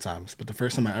a lot of times, but the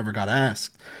first time I ever got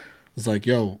asked was like,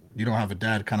 yo, you don't have a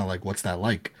dad. Kind of like, what's that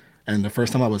like? And the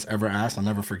first time I was ever asked, I'll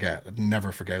never forget. I'd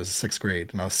never forget. It was the 6th grade.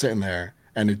 And I was sitting there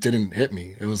and it didn't hit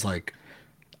me. It was like,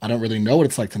 I don't really know what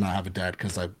it's like to not have a dad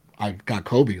because I got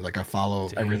Kobe. Like I follow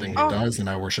everything he does and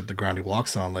I worship the ground he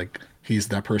walks on. Like he's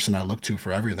that person I look to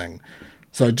for everything.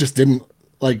 So it just didn't.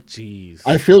 Like, jeez.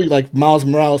 I feel like Miles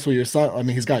Morales with your son. I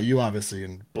mean, he's got you obviously,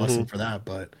 and bless him for that.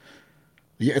 But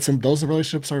yeah, those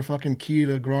relationships are fucking key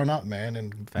to growing up, man,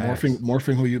 and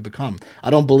morphing who you become. I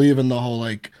don't believe in the whole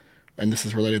like, and this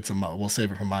is related to we'll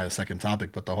save it for my second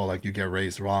topic, but the whole like you get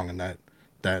raised wrong and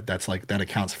that's like that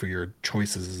accounts for your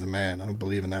choices as a man. I don't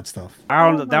believe in that stuff. I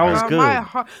don't know. That was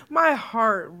good. My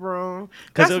heart, bro.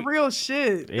 That's real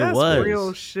shit. That's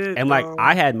real shit. And like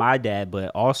I had my dad, but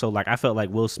also like I felt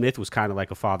like Will Smith was kind of like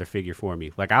a father figure for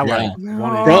me. Like I wanted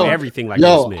to do everything like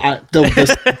Will Smith.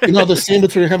 The scene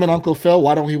between him and Uncle Phil.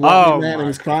 Why don't he want me, man? And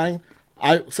he's crying.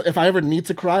 So if I ever need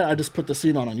to cry, I just put the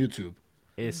scene on YouTube.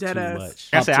 It's too much.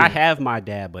 I say I have my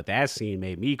dad, but that scene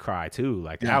made me cry too.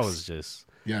 Like that was just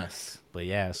But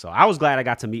yeah, so I was glad I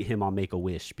got to meet him on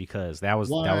Make-A-Wish because that was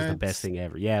the best thing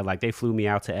ever. Yeah, like they flew me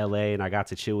out to LA and I got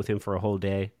to chill with him for a whole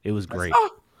day. It was great.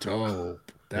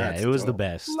 Dope. It was the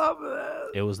best. Love that.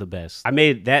 It was the best. I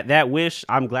made that wish.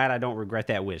 I'm glad I don't regret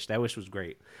that wish. That wish was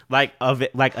great. Like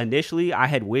initially I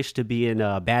had wished to be in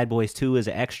Bad Boys 2 as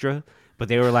an extra, but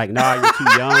they were like, "Nah, you're too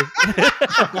young."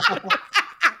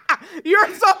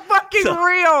 You're so fucking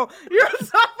real. You're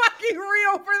so fucking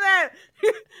real for that.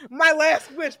 My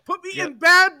last wish, put me in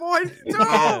Bad Boys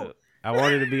 2. I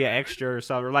wanted to be an extra or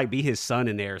something, or like be his son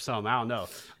in there or something. I don't know.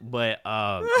 But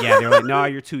they were like, "No,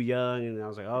 you're too young." And I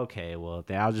was like, "Okay, well,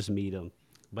 then I'll just meet him."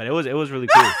 But it was really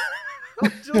cool.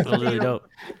 It was really dope.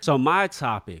 So my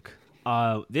topic,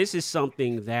 this is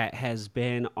something that has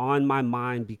been on my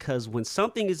mind because when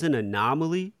something is an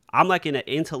anomaly, I'm like an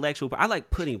intellectual. I like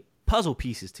putting puzzle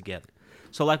pieces together.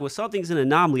 So like when something's an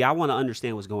anomaly, I want to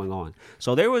understand what's going on.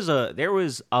 So there was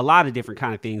a lot of different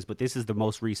kind of things, but this is the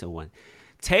most recent one.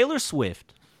 Taylor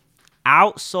Swift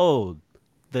outsold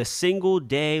the single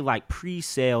day like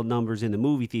pre-sale numbers in the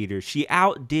movie theater. She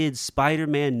outdid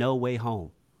Spider-Man No Way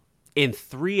Home in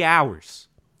 3 hours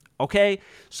Okay?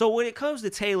 So when it comes to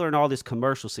Taylor and all this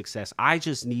commercial success, I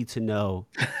just need to know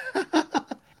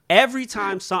every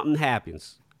time something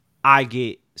happens, I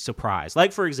get surprised.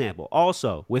 Like, for example,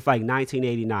 also with like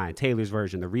 1989, Taylor's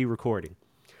version, the re-recording.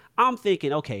 I'm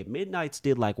thinking, okay, Midnight's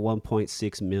did like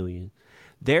 1.6 million.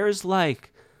 There's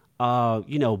like,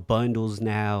 bundles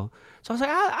now. So I was like,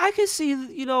 I can see,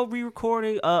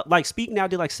 re-recording. Like Speak Now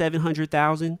did like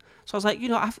 700,000. So I was like,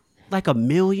 like a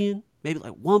million, maybe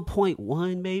like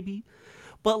 1.1 maybe.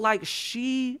 But like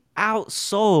she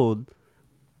outsold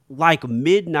like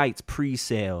Midnight's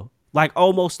pre-sale, like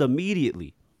almost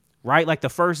immediately, right? Like the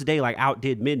first day, like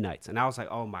outdid Midnight's. And I was like,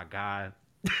 oh my God.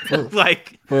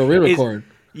 Like for a re-record.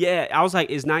 Yeah, I was like,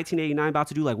 is 1989 about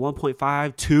to do like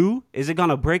 1.5, 2? Is it going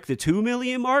to break the 2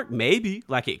 million mark? Maybe.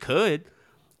 Like it could.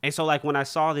 And so like when I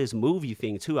saw this movie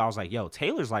thing too, I was like, yo,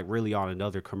 Taylor's like really on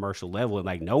another commercial level and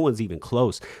like no one's even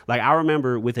close. Like I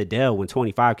remember with Adele when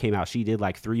 25 came out, she did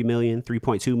like 3 million,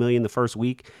 3.2 million the first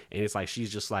week. And it's like,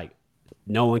 she's just like,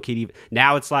 no one could even,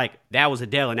 now it's like, that was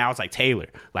Adele and now it's like Taylor.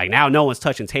 Like now no one's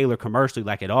touching Taylor commercially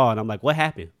like at all. And I'm like, what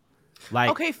happened? Like,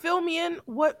 okay, fill me in.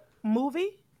 What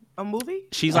movie? A movie?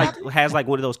 She's like has like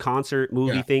one of those concert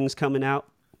movie things coming out.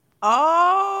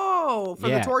 Oh, for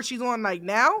the tour she's on like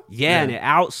now? Yeah, and it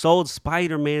outsold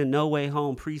Spider-Man No Way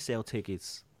Home pre-sale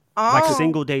tickets. Like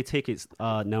single day tickets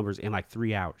numbers in like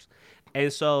 3 hours.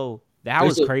 And so that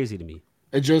was crazy to me.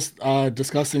 It just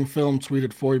Discussing Film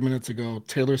tweeted 40 minutes ago,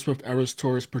 Taylor Swift Eras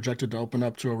Tour is projected to open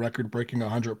up to a record breaking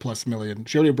 100+ million.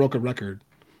 She already broke a record.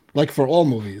 Like for all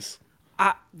movies.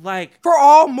 For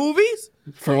all movies?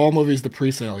 For all movies, the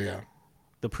pre-sale, yeah.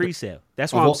 The pre-sale.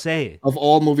 That's what I'm saying. Of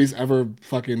all movies ever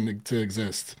fucking to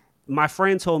exist. My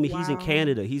friend told me he's in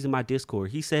Canada. He's in my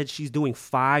Discord. He said she's doing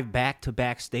 5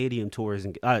 back-to-back stadium tours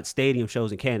and stadium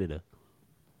shows in Canada.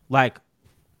 Like,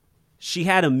 she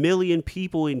had 1 million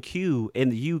people in queue in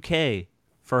the UK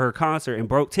for her concert and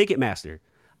broke Ticketmaster.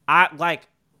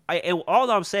 And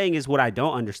all I'm saying is what I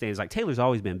don't understand is like Taylor's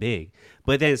always been big,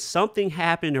 but then something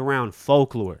happened around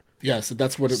Folklore. Yes,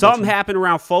 that's what. Something happened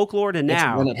around Folklore to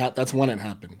now. That's when it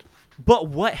happened. But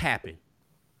what happened?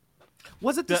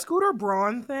 Was it the Scooter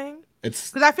Braun thing? It's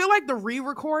because I feel like the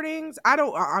re-recordings. I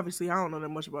don't know that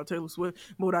much about Taylor Swift,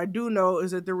 but what I do know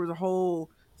is that there was a whole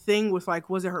thing with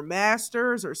like, was it her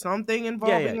masters or something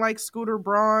involving like Scooter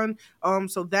Braun?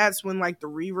 So that's when like the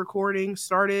re-recording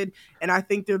started, and I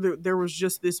think there was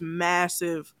just this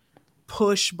massive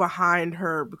push behind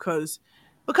her because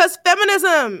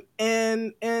feminism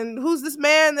and who's this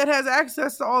man that has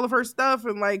access to all of her stuff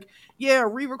and like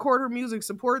re-record her music,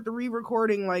 support the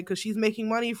re-recording, like because she's making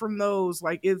money from those.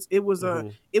 Like it was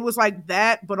like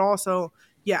that, but also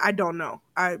I don't know.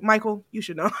 Michael, you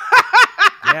should know.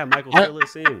 Yeah, Michael, fill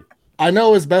us in. I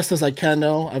know as best as I can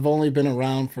know. I've only been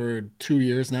around for 2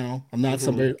 years now. I'm not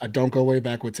somebody, I don't go way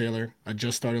back with Taylor. I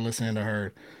just started listening to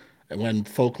her when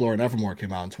Folklore and Evermore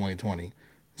came out in 2020.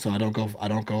 So I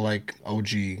don't go like OG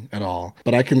at all.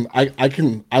 But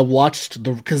I watched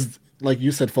because like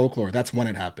you said, Folklore, that's when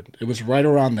it happened. It was right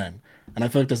around then. And I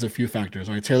feel like there's a few factors.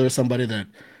 Right? Taylor is somebody that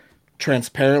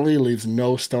transparently leaves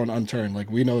no stone unturned.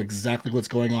 Like we know exactly what's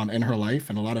going on in her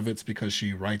life, and a lot of it's because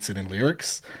she writes it in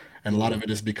lyrics, and a lot of it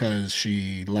is because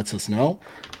she lets us know.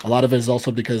 A lot of it is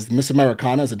also because Miss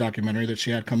Americana is a documentary that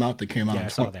she had come out that came out. I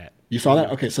saw that. You saw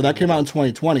that? Okay, so that came out in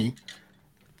 2020.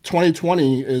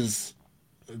 2020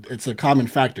 it's a common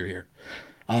factor here.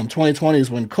 2020 is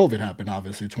when COVID happened,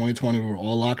 obviously. 2020 we were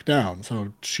all locked down,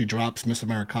 so she drops Miss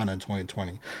Americana in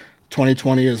 2020.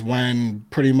 2020 is when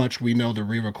pretty much we know the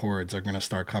re-records are going to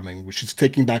start coming. She's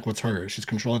taking back what's hers. She's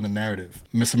controlling the narrative.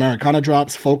 Miss Americana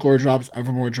drops, Folklore drops,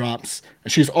 Evermore drops.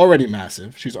 And she's already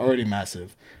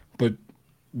massive. But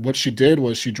what she did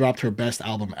was she dropped her best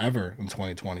album ever in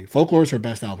 2020. Folklore is her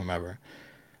best album ever.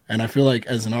 And I feel like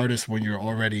as an artist, when you're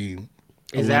already...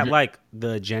 Is that like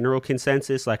the general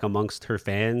consensus, like amongst her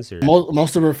fans? Or?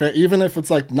 Most of her fans, even if it's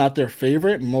like not their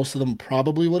favorite, most of them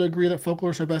probably would agree that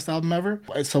Folklore is her best album ever.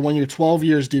 So when you're 12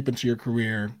 years deep into your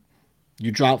career,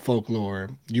 you drop Folklore,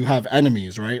 you have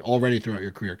enemies, right? Already throughout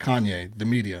your career. Kanye, the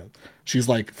media. She's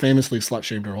like famously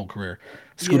slut-shamed her whole career.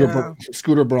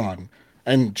 Scooter Braun.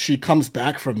 And she comes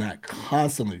back from that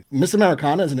constantly. Miss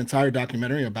Americana is an entire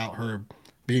documentary about her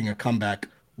being a comeback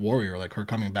warrior, like her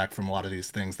coming back from a lot of these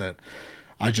things that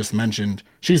I just mentioned.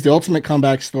 She's the ultimate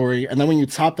comeback story. And then when you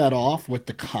top that off with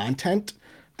the content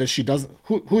that she does,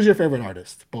 who's your favorite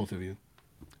artist? Both of you.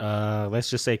 Let's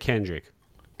just say Kendrick.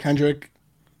 Kendrick.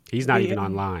 He's not even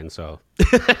online, so.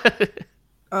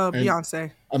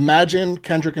 Beyonce. Imagine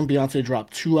Kendrick and Beyonce drop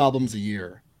 2 albums a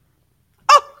year.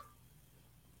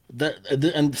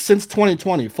 And since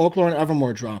 2020, Folklore and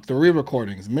Evermore dropped the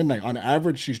re-recordings. Midnight on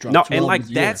average, she's dropped No, two and albums like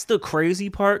a year. that's the crazy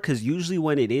part because usually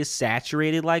when it is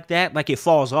saturated like that, like it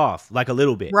falls off like a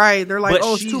little bit. Right. They're like, But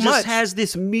oh, it's she too just much. has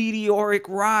this meteoric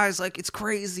rise, like it's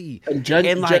crazy. And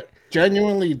And like,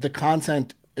 genuinely, the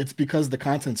content. It's because the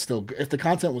content's still good. If the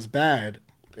content was bad,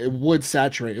 it would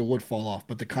saturate. It would fall off.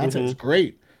 But the content is hmm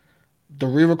great. The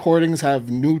re-recordings have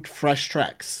new, fresh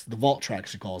tracks. The vault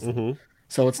tracks, she calls them. hmm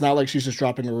So it's not like she's just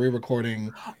dropping a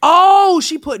re-recording. Oh,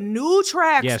 she put new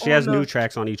tracks yeah, she on has new the.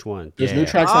 tracks on each one. There's new Yeah.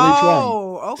 tracks on each one.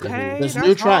 Oh, hmm okay. There's new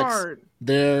That's tracks. hard.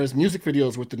 There's music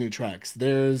videos with the new tracks.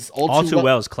 There's All Too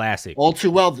Well is classic. All Too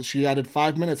Well. She added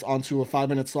 5 minutes onto a 5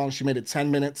 minute song. She made it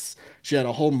 10 minutes. She had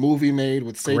a whole movie made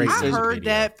with Sadie Great I Sink. music heard video.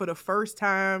 that for the first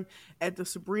time at the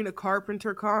Sabrina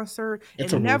Carpenter concert,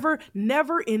 It's and a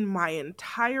never in my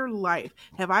entire life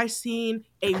have I seen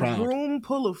a crowd. room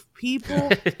full of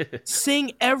people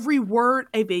sing every word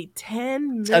of a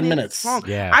 10 10 minute minutes. song.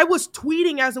 Yeah. I was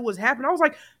tweeting as it was happening. I was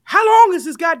like, how long is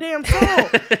this goddamn song?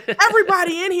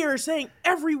 Everybody in here is saying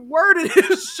every word of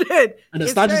this shit. And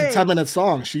it's not just a 10 minute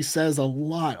song. She says a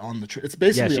lot on the It's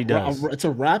basically she does. it's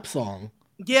a rap song.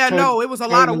 Yeah, no, it was a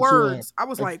lot of into words. I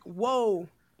was like, whoa.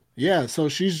 Yeah, so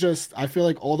she's just I feel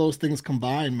like all those things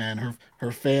combined, man,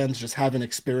 her fans just have an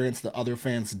experience that other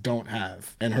fans don't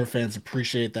have. And her fans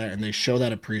appreciate that and they show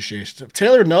that appreciation.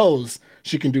 Taylor knows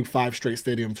she can do 5 straight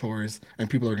stadium tours and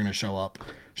people are gonna show up.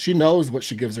 She knows what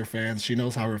she gives her fans. She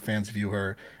knows how her fans view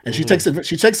her. And she takes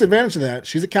advantage of that.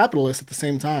 She's a capitalist at the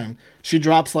same time. She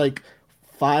drops like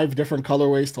 5 different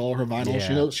colorways to all her vinyls.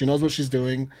 Yeah. She knows what she's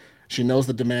doing. She knows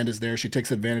the demand is there. She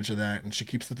takes advantage of that, and she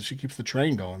keeps the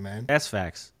train going, man. That's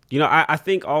facts. You know, I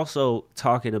think also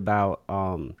talking about,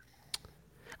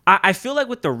 I feel like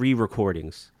with the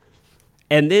re-recordings,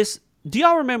 and this, do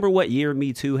y'all remember what year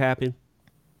Me Too happened?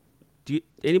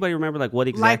 Anybody remember like what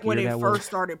exact Like when year it that first was?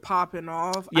 started popping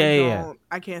off.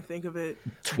 I can't think of it.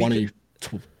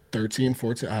 2013,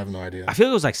 14, I have no idea. I feel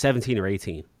it was like 17 or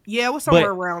 18. Yeah, it was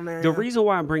somewhere But around there. The reason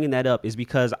why I'm bringing that up is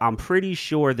because I'm pretty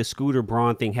sure the Scooter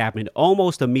Braun thing happened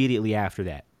almost immediately after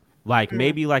that. Like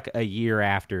maybe like a year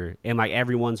after, and like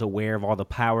everyone's aware of all the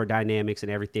power dynamics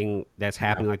and everything that's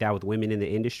happening like that with women in the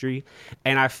industry.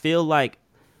 And I feel like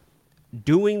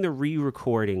doing the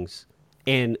re-recordings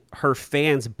and her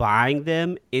fans buying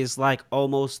them is like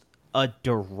almost a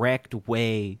direct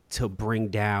way to bring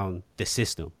down the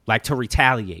system, like to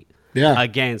retaliate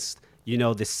against, you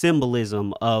know, the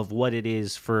symbolism of what it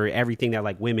is for everything that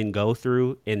like women go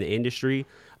through in the industry.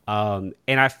 And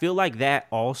I feel like that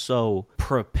also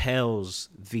propels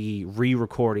the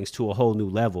re-recordings to a whole new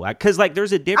level. Because like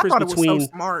there's a difference between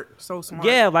was so smart.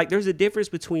 Yeah, like there's a difference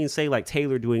between say like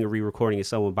Taylor doing a re-recording and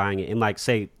someone buying it, and like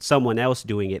say someone else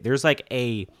doing it. There's like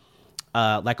a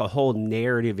whole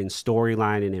narrative and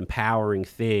storyline and empowering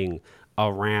thing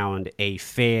around a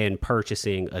fan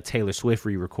purchasing a Taylor Swift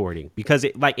re-recording, because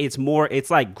it's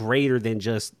like greater than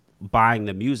just buying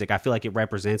the music. I feel like it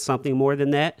represents something more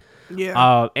than that.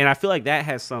 Yeah. And I feel like that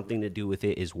has something to do with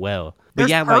it as well. But There's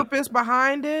yeah, purpose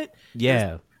behind it.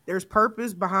 Yeah. There's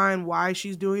purpose behind why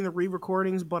she's doing the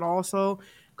re-recordings, but also,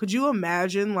 could you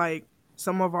imagine like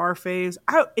some of our faves?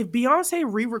 If Beyonce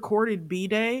re-recorded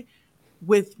B-Day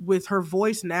with her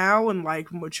voice now and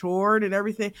like matured and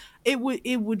everything, it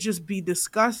would just be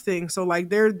disgusting. So like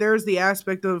there's the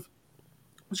aspect of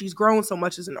she's grown so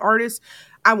much as an artist.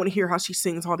 I want to hear how she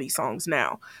sings all these songs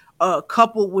now.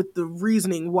 Coupled with the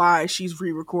reasoning why she's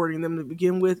re-recording them to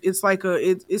begin with, it's like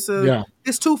it's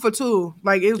 2 for 2.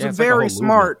 Like it was a very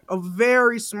smart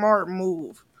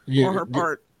move on her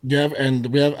part. Yeah,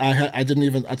 and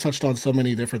I touched on so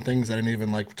many different things I didn't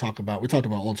even like talk about. We talked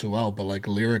about All Too Well, but like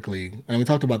lyrically, and we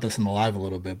talked about this in the live a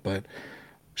little bit, but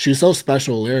she's so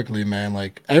special lyrically, man.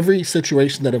 Like every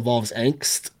situation that involves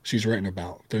angst, she's written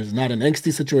about. There's not an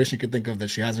angsty situation you can think of that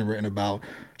she hasn't written about.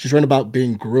 She's written about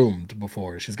being groomed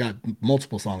before. She's got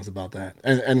multiple songs about that.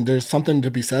 And there's something to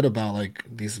be said about like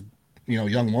these,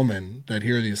 young women that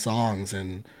hear these songs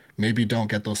and maybe don't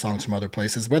get those songs from other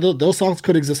places. But those songs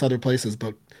could exist other places,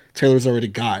 but Taylor's already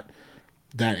got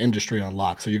that industry on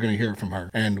lock. So you're going to hear it from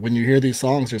her. And when you hear these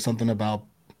songs, there's something about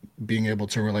being able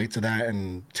to relate to that,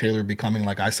 and Taylor becoming,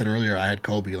 like I said earlier, I had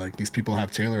Kobe. Like these people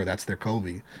have Taylor, that's their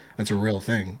Kobe. That's a real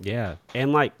thing. Yeah.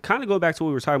 And like kind of go back to what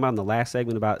we were talking about in the last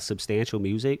segment about substantial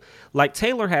music. Like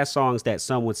Taylor has songs that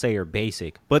some would say are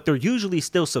basic, but they're usually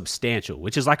still substantial,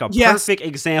 which is like a perfect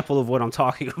example of what I'm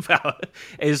talking about.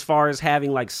 As far as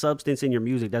having like substance in your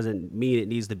music doesn't mean it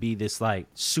needs to be this like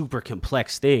super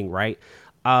complex thing, right?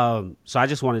 So I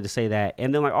just wanted to say that.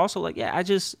 And then like also like, yeah,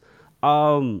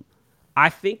 I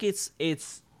think it's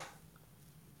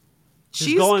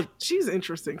Just going. She's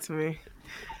interesting to me.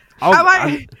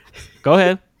 Go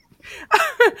ahead.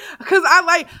 Because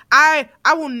I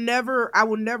will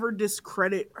never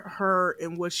discredit her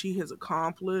and what she has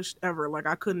accomplished ever. Like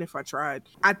I couldn't if I tried.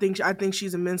 I think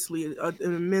she's an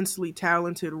immensely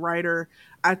talented writer.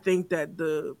 I think that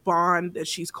the bond that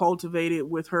she's cultivated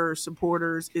with her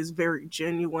supporters is very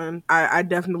genuine. I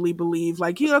definitely believe,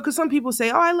 like, because some people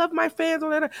say, oh, I love my fans.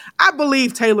 I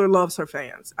believe Taylor loves her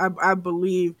fans. I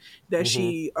believe that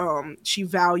she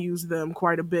values them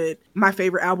quite a bit. My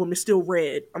favorite album is still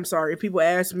Red. I'm sorry if people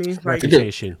ask me, like, people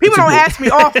don't ask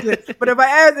me often, but if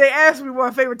they ask me what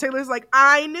my favorite Taylor is, like,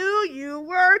 I knew you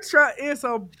were it's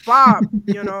a bop,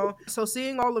 So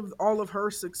seeing all of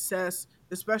her success,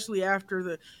 especially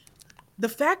after the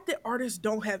fact that artists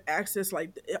don't have access,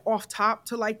 like, off top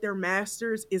to, like, their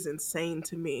masters is insane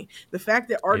to me. The fact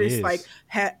that artists like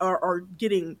are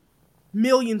getting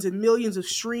millions and millions of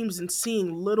streams and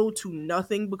seeing little to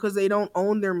nothing because they don't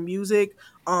own their music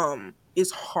is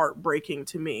heartbreaking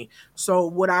to me. So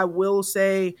what I will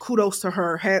say, kudos to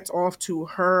her, hats off to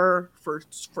her for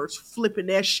flipping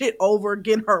that shit over,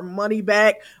 getting her money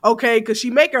back, okay, because she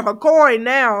making her coin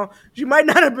now. She might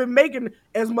not have been making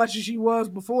as much as she was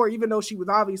before, even though she was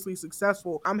obviously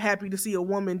successful. I'm happy to see a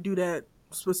woman do that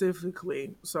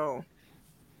specifically, so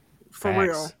for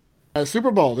real.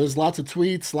 Super Bowl, there's lots of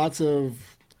tweets, lots of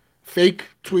fake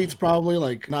tweets, probably,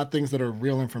 like, not things that are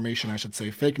real information, I should say,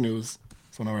 fake news.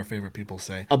 It's one of our favorite people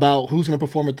say, about who's going to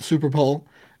perform at the Super Bowl.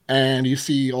 And you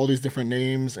see all these different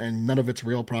names, and none of it's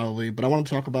real, probably. But I want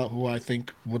to talk about who I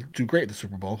think would do great at the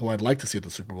Super Bowl, who I'd like to see at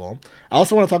the Super Bowl. I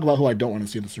also want to talk about who I don't want to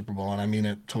see at the Super Bowl, and I mean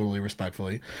it totally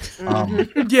respectfully.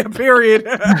 Yeah, period.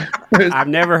 I've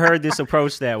never heard this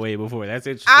approach that way before. That's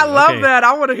interesting. I love that.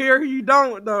 I want to hear who you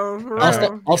don't, though.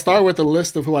 I'll start with a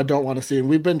list of who I don't want to see. And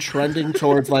we've been trending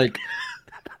towards, like,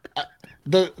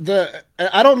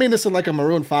 I don't mean this in, like, a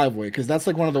Maroon 5 way, because that's,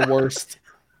 like, one of the worst.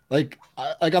 Like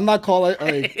I'm not calling,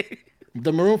 like,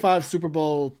 the Maroon 5 Super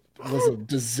Bowl was a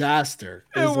disaster.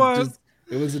 It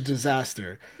was a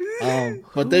disaster.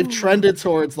 But they've trended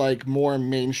towards, like, more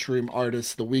mainstream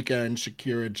artists. The Weeknd,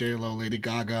 Shakira, J-Lo, Lady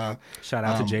Gaga. Shout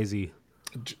out to Jay-Z.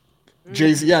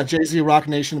 Jay-Z, Rock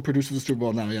Nation produces the Super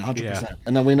Bowl now, 100%. Yeah.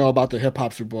 And then we know about the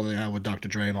hip-hop Super Bowl they had with Dr.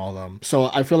 Dre and all of them. So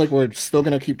I feel like we're still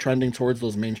going to keep trending towards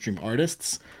those mainstream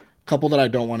artists. A couple that I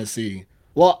don't want to see.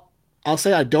 Well, I'll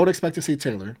say I don't expect to see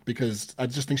Taylor, because I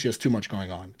just think she has too much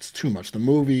going on. It's too much. The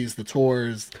movies, the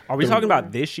tours. Are we talking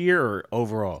about this year or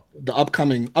overall? The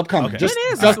upcoming. Okay. When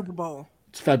is the Super Bowl?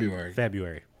 It's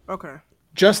February. Okay.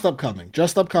 Just upcoming.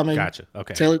 Gotcha.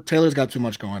 Okay. Taylor's got too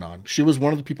much going on. She was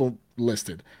one of the people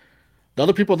listed. The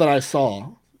other people that I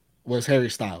saw was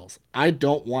Harry Styles. I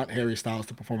don't want Harry Styles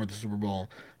to perform at the Super Bowl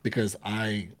because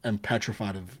I am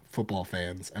petrified of football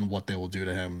fans and what they will do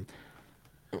to him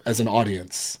as an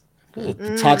audience.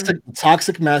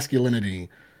 Toxic masculinity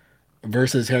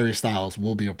versus Harry Styles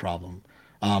will be a problem.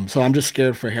 So I'm just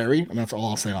scared for Harry, and that's all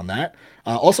I'll say on that.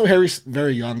 Also, Harry's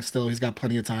very young still. He's got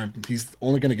plenty of time. He's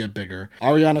only going to get bigger.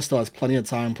 Ariana still has plenty of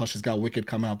time, plus she's got Wicked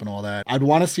coming up and all that. I'd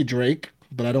want to see Drake,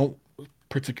 but I don't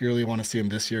particularly want to see him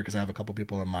this year because I have a couple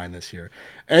people in mind this year.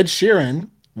 Ed Sheeran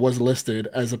was listed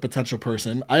as a potential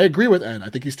person. I agree with Ed. I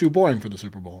think he's too boring for the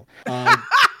Super Bowl.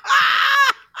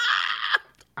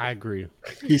 I agree.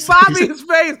 Bobby's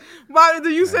face. Bobby,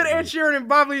 you said Ed Sheeran, and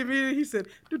Bobby immediately he said,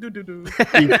 do.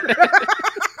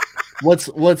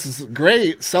 What's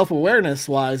great, self-awareness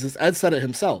wise, is Ed said it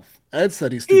himself. Ed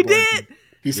said he's too boring.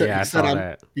 He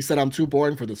said I'm too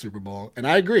boring for the Super Bowl, and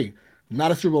I agree.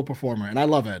 Not a Super Bowl performer, and I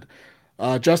love Ed.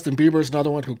 Justin Bieber's another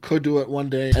one who could do it one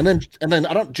day, and then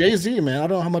Jay-Z, man. I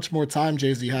don't know how much more time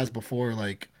Jay-Z has before,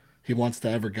 like, he wants to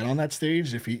ever get on that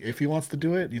stage. If he wants to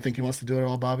do it, do you think he wants to do it at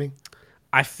all, Bobby?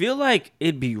 I feel like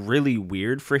it'd be really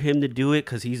weird for him to do it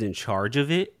because he's in charge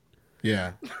of it.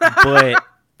 Yeah, but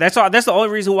that's the only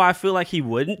reason why I feel like he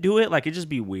wouldn't do it. Like, it'd just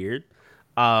be weird.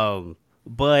 But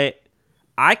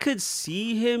I could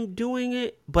see him doing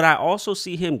it, but I also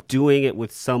see him doing it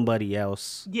with somebody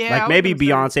else. Yeah, like maybe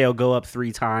Beyonce will go up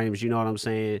 3 times. You know what I'm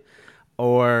saying?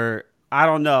 Or I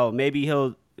don't know. Maybe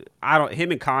him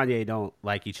and Kanye don't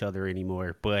like each other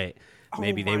anymore, but.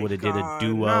 Maybe they would have did a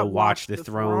duo Watch the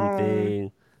Throne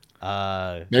thing.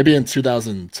 Maybe in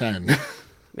 2010.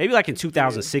 Maybe like in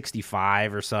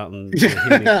 2065 or something.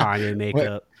 Him and Kanye make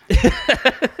up.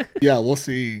 Yeah, we'll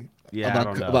see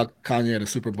about Kanye at a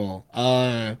Super Bowl.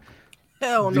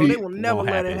 Hell no, they will never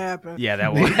let it happen. Yeah,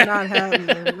 that won't. It's not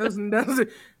happening.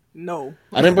 No.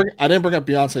 I didn't bring up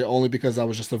Beyonce only because I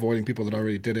was just avoiding people that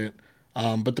already did it.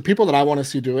 But the people that I want to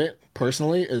see do it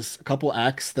personally is a couple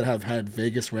acts that have had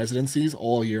Vegas residencies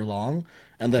all year long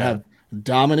and that have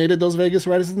dominated those Vegas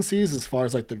residencies as far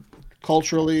as like the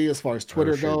culturally, as far as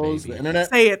Twitter Usher, goes, the baby. internet.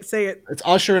 Say it. Say it. It's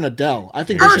Usher and Adele. I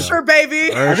think There they you should, go. Usher,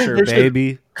 baby. I think Usher, they should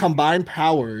baby. combine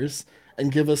powers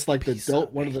and give us like the Peace dope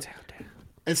up, one of the. A-Town Down.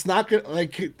 It's not good.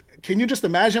 Like, can you just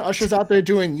imagine Usher's out there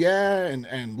doing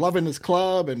and loving his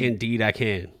club and Indeed, I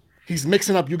can. he's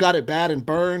mixing up "You Got It Bad" and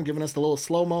 "Burn," giving us the little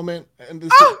slow moment and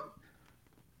this. Oh!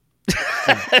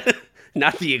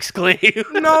 Not the exclaim.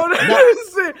 No,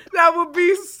 that would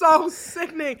be so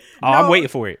sickening. Oh, No. I'm waiting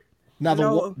for it. Now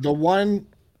No. the one,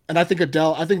 and I think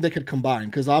Adele, I think they could combine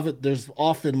because there's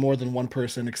often more than one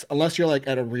person, unless you're like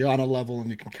at a Rihanna level and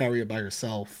you can carry it by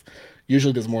yourself.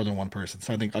 Usually there's more than one person,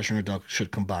 so I think Usher and Adele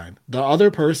should combine. The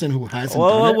other person who hasn't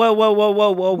done it,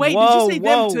 Wait, did you say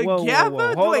them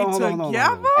together? Wait,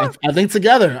 together? I think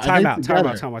together. Time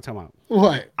out.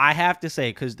 What? I have to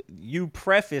say, because you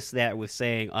preface that with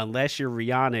saying, unless you're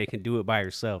Rihanna, it can do it by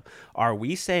herself. Are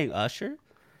we saying Usher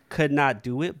could not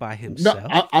do it by himself?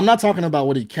 No, I'm not talking about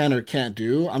what he can or can't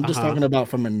do. I'm just talking about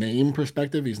from a name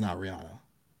perspective, he's not Rihanna.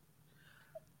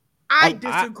 I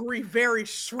disagree very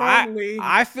strongly.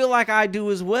 I feel like I do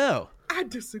as well. I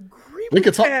disagree. We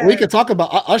could talk. that. We could talk about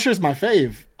Usher's my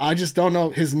fave. I just don't know,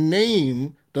 his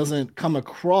name doesn't come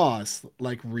across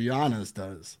like Rihanna's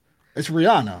does. It's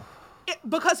Rihanna.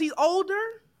 Because he's older.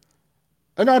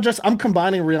 And I'm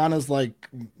combining Rihanna's like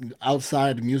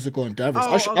outside musical endeavors.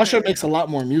 Oh, okay. Usher makes a lot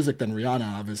more music than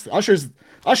Rihanna, obviously.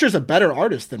 Usher's a better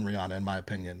artist than Rihanna, in my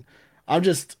opinion. I'm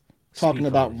just talking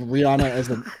about Rihanna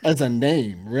as a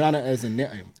name. Rihanna as a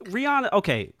name. Rihanna,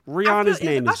 okay. Rihanna's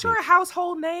name is Usher a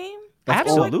household name?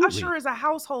 Absolutely. Like Usher is a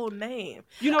household name.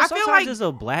 You know, I sometimes feel like, as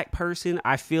a black person,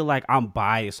 I feel like I'm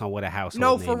biased on what a household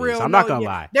no, name for real. is. I'm not gonna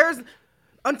lie.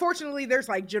 Unfortunately, there's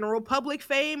like general public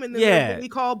fame, and then Yeah. there's what we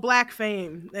call black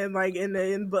fame, and like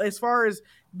but as far as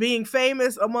being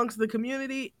famous amongst the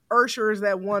community, Usher is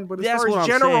that one. But as That's far what as I'm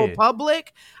general saying.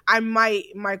 public,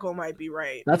 Michael might be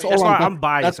right. That's That's all why I'm I'm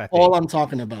biased, That's I think. all I'm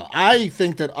talking about. I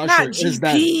think that Usher Not is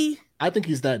that. GP. I think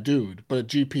he's that dude, but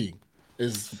GP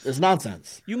is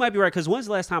nonsense. You might be right, because when's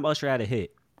the last time Usher had a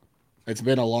hit? It's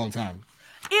been a long time.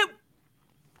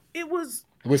 It was.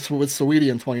 With Saweetie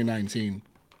in 2019,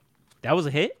 That was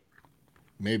a hit?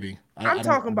 maybe. I'm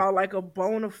talking about like a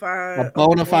bona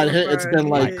fide. hit. It's been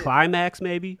Like Climax,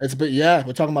 maybe? We're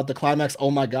talking about the Climax Oh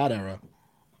My God era.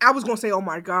 I was gonna say, oh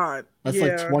my God. That's yeah.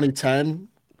 like 2010.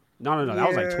 No. That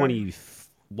was like Yeah. 20.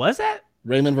 Was that?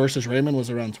 Raymond versus Raymond was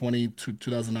around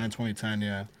 2009, 2010,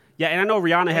 yeah. Yeah, and I know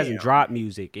Rihanna hasn't Damn. dropped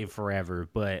music in forever,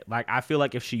 but like I feel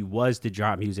like if she was to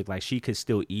drop music, like she could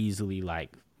still easily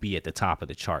like be at the top of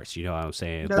the charts. You know what I'm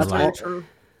saying? That's Like, very true.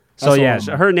 so That's yeah, all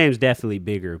so I'm- her name's definitely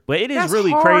bigger, but it is That's really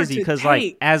hard crazy to because like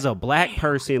take. as a black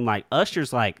person, like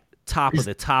Usher's like top of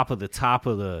the top of the top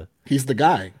of the. He's the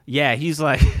guy. Yeah, he's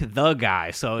like the guy.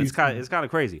 So it's kind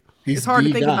of crazy. He's It's hard the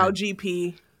to think guy. about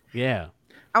GP. Yeah.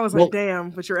 I was Well- like, damn,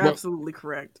 but you're well- absolutely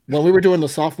correct. When we were doing the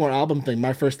sophomore album thing,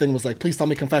 my first thing was like, please tell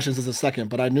me Confessions is his second,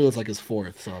 but I knew it was like his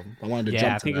fourth, so I wanted to Yeah,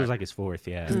 jump I to think that. it was like his fourth.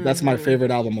 Yeah. That's my favorite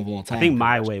album of all time. I think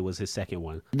My Way was his second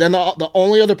one. Then the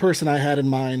only other person I had in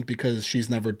mind, because she's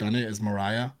never done it, is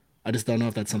Mariah. I just don't know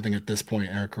if that's something at this point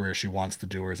in her career she wants to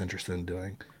do or is interested in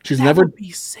doing. She's That never would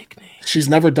be sickening. she's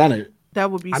never done it. That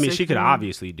would be. I mean, she could sickening.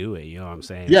 obviously do it. You know what I'm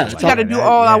saying? Yeah, So, she She got to like, do that-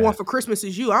 all I yeah. want for Christmas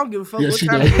is you. I don't give a fuck Yeah, what she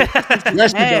time does. it is.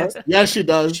 Yes, she Ass. does. Yes, she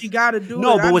does. She got to do it.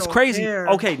 No, but I what's don't crazy? care.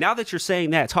 Okay, now that you're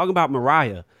saying that, talking about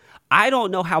Mariah, I don't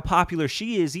know how popular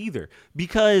she is either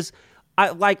because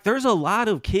there's a lot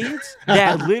of kids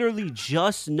that literally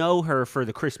just know her for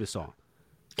the Christmas song.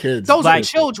 Kids. Those like- are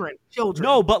children. Children.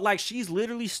 No, but like she's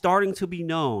literally starting to be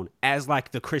known as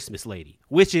like the Christmas lady,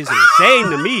 which is insane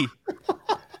to me.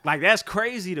 Like that's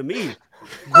crazy to me.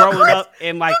 Growing up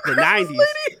in like the 90s,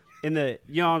 in the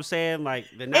you know what I'm saying, like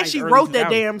the 90s. And she early wrote that 2000s.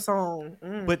 damn song.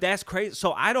 But that's crazy.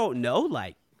 So I don't know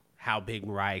like how big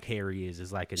Mariah Carey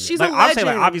is like She's like a I'm saying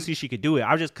like legend. obviously she could do it.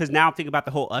 I'm just because now I'm thinking about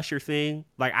the whole Usher thing.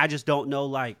 Like I just don't know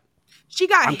like She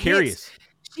got. I'm hits. curious.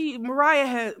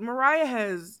 Mariah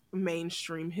has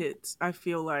mainstream hits. I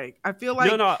feel like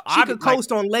No, she could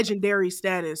coast on legendary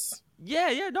status.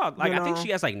 Yeah, no. Like You I think know? she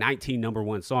has like 19 number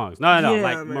one songs. No. Yeah,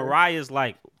 Like man. Mariah's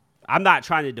like I'm not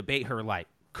trying to debate her like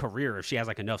career if she has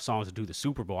like enough songs to do the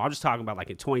Super Bowl. I'm just talking about like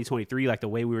in 2023, like the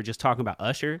way we were just talking about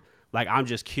Usher. Like I'm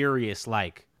just curious,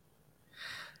 like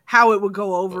How it would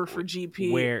go over for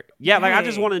GP. where like I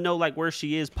just Dang. want to know like where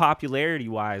she is popularity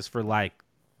wise for like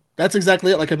That's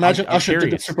exactly it. Like imagine I'm Usher did the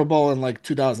curious. Super Bowl in like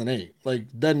 2008. Like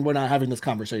then we're not having this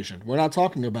conversation. We're not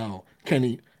talking about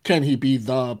can can he be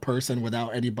the person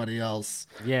without anybody else?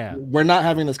 Yeah. We're not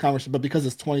having this conversation, but because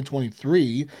it's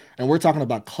 2023 and we're talking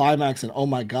about climax and oh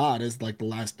my God is like the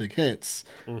last big hits,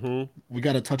 we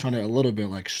got to touch on it a little bit.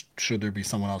 Like, should there be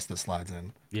someone else that slides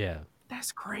in? Yeah.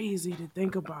 That's crazy to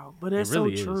think about, but it's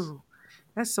really so is. true.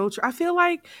 That's so true. I feel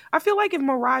like if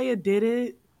Mariah did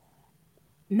it,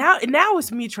 now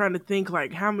it's me trying to think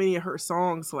like how many of her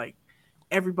songs like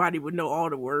everybody would know all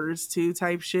the words to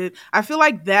type shit. I feel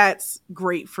like that's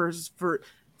great for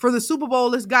the Super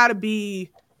Bowl. It's got to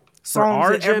be songs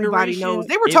that everybody knows.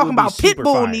 They were talking about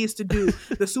Pitbull needs to do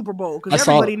the Super Bowl because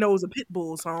everybody knows a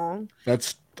Pitbull song.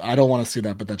 I don't want to see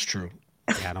that, but that's true.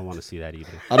 Yeah, I don't want to see that either.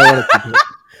 I don't want to see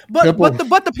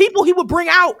but the people he would bring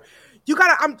out, you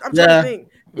gotta. I'm trying to think.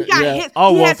 He got hit.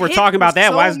 Oh well, if we're talking about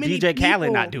that, why does DJ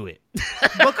Khaled not do it?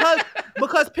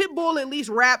 because Pitbull at least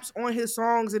raps on his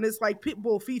songs, and it's like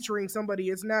Pitbull featuring somebody.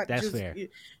 It's not that's just fair.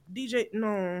 DJ.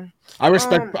 No, I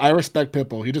respect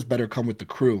Pitbull. He just better come with the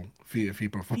crew if he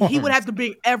performs. He would have to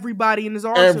bring everybody in his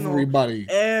arsenal.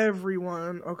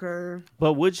 Everyone. Okay.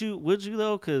 But would you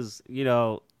though? Because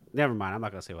never mind. I'm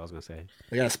not gonna say what I was gonna say.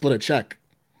 They gotta split a check.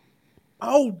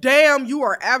 Oh damn! You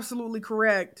are absolutely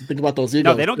correct. Think about those egos.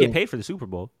 No, they don't get paid for the Super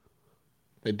Bowl.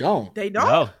 They don't. They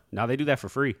don't. No, they do that for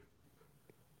free.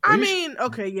 I mean,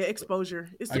 okay, yeah, exposure.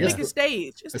 It's the biggest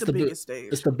stage. It's the biggest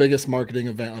stage. It's the biggest marketing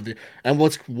event of the.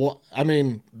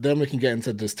 And then we can get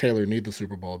into does Taylor need the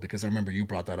Super Bowl because I remember you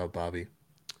brought that up, Bobby.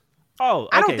 Oh,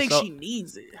 okay, I don't think she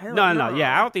needs it. No.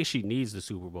 Yeah, I don't think she needs the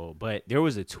Super Bowl. But there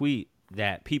was a tweet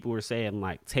that people were saying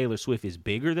like Taylor Swift is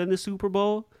bigger than the Super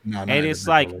Bowl. No, and it's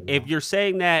like if you're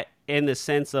saying that in the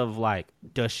sense of like,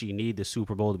 does she need the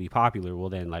Super Bowl to be popular? Well,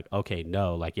 then like, okay,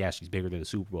 no, like, yeah, she's bigger than the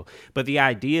Super Bowl. But the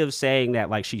idea of saying that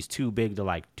like she's too big to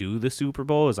like do the Super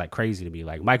Bowl is like crazy to me.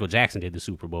 Like Michael Jackson did the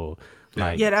Super Bowl.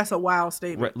 Like, yeah, that's a wild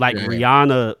statement.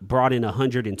 Rihanna brought in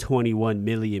 121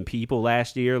 million people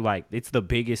last year. Like it's the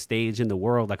biggest stage in the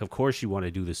world. Like, of course you want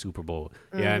to do the Super Bowl.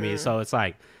 You know what I mean? So it's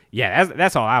like, yeah,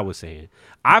 that's all I was saying.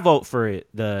 I vote for it.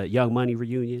 The Young Money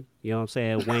reunion. You know what I'm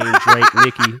saying? Wayne, Drake,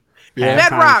 Nicki.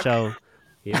 Bedrock. Show.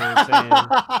 You know what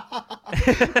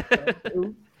I'm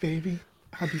saying? Baby.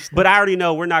 But I already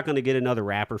know we're not going to get another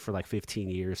rapper for like 15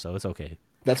 years, so it's okay.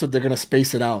 That's what they're going to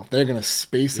space it out. They're going to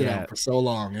space it out for so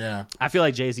long, yeah. I feel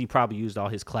like Jay-Z probably used all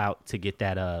his clout to get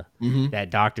that that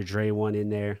Dr. Dre one in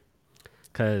there.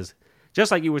 Because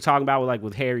just like you were talking about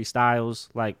with Harry Styles,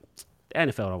 like the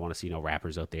NFL don't want to see no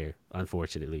rappers out there,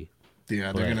 unfortunately.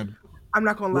 Yeah, they're going to... I'm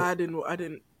not going to lie, I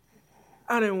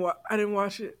didn't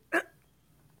watch it.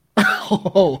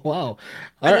 Oh wow!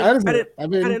 I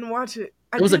didn't watch it.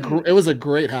 It was a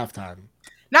great halftime.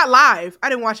 Not live. I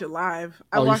didn't watch it live.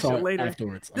 I watched it later.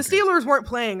 Afterwards. The Steelers weren't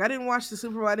playing. I didn't watch the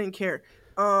Super Bowl. I didn't care.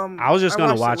 I was just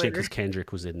gonna watch it because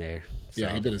Kendrick was in there. So.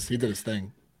 Yeah, he did his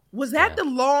thing. Was that the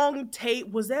long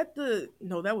tape? Was that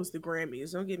no? That was the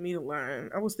Grammys. Don't get me to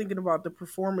line. I was thinking about the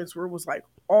performance where it was like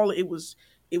it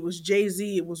was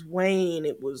Jay-Z, it was Wayne,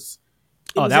 it was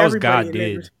that was God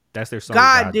Did. That's their song.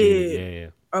 God Did. Yeah.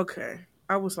 Okay.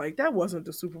 I was like, that wasn't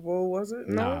the Super Bowl, was it?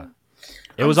 No. Nah.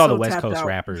 It was all the West Coast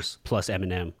rappers plus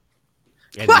Eminem.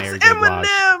 And plus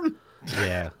Eminem!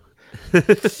 Yeah.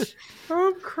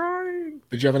 I'm crying.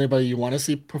 Did you have anybody you want to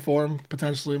see perform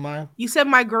potentially, Maya? You said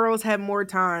my girls had more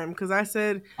time because I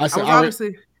said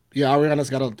obviously. Yeah, Ariana's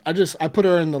got I put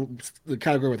her in the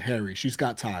category with Harry. She's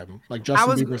got time. Like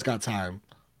Justin Bieber's got time.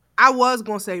 I was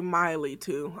gonna say Miley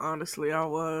too. Honestly, I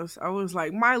was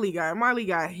like Miley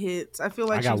got hits. I feel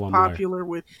like she's popular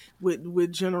with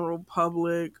general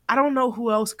public. I don't know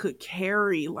who else could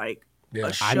carry like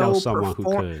a show. I know someone who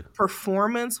could.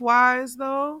 Performance wise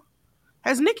though.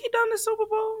 Has Nicki done the Super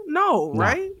Bowl? No,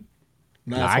 right?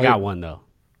 No, I got one though.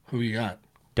 Who you got?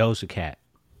 Doja Cat.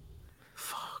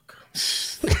 Fuck.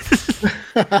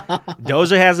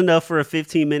 Doja has enough for a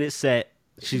 15-minute set.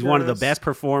 She's one of the best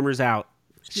performers out.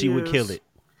 She would kill it.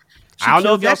 I don't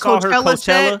know if y'all saw her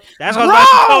Coachella. That's what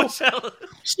I was about to Coachella.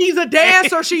 She's a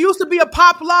dancer. She used to be a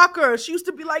pop locker. She used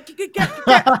to be like,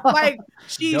 like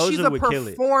she's a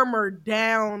performer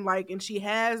down, like, and she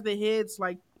has the hits,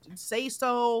 like Say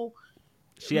So.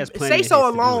 She has plenty. Say So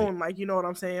alone, like, you know what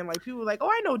I'm saying? Like people are like, oh,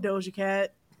 I know Doja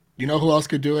Cat. You know who else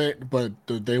could do it, but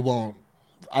they won't.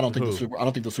 I don't think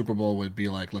the Super Bowl would be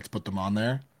like, let's put them on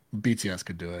there. BTS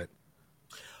could do it.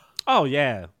 Oh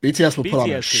yeah, BTS would put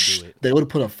on they would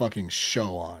put a fucking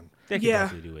show on. They could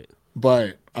definitely do it.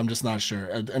 But I'm just not sure.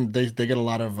 And they get a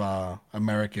lot of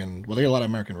American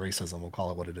racism. We'll call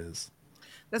it what it is.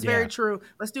 That's very Yeah. true.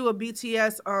 Let's do a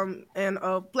BTS and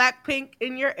a Blackpink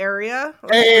in your area.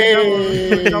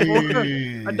 Let's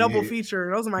do a double Hey, feature.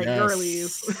 Those are my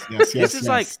girlies. yes, yes, This yes, is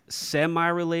like yes.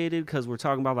 semi-related because we're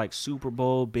talking about like Super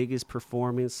Bowl biggest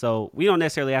performance. So we don't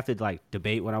necessarily have to like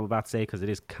debate what I'm about to say because it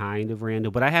is kind of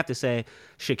random. But I have to say,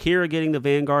 Shakira getting the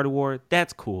Vanguard Award,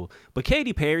 that's cool. But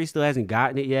Katy Perry still hasn't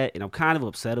gotten it yet, and I'm kind of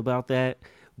upset about that.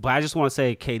 But I just want to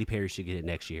say Katy Perry should get it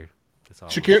next year. That's all I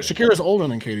want to say. Shakira's older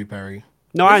than Katy Perry.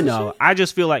 No, I Isn't know. she? I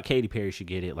just feel like Katy Perry should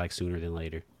get it like sooner than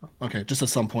later. Okay, just at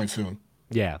some point soon.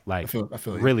 Yeah, like I feel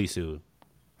you. really soon.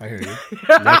 I hear you.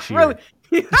 Next year. Really?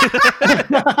 He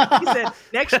said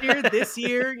next year, this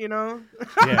year, you know.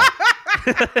 Yeah.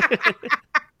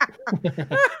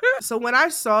 So when I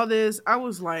saw this, I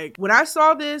was like, when I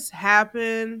saw this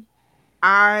happen,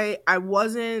 I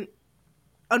wasn't,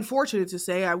 unfortunate to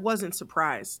say, I wasn't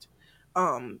surprised.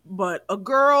 But a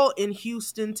girl in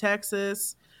Houston,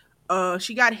 Texas,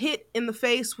 she got hit in the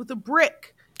face with a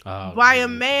brick Oh, by a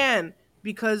goodness. man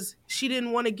because she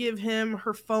didn't want to give him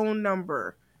her phone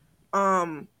number.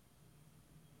 I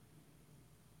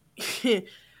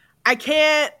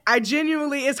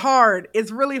genuinely, it's hard.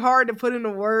 It's really hard to put into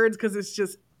words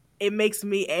because it makes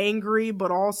me angry,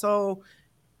 but also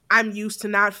I'm used to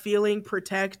not feeling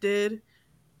protected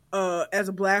as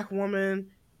a Black woman,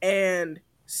 and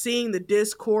seeing the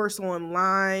discourse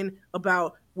online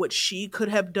about what she could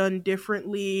have done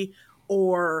differently,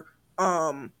 or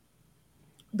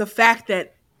the fact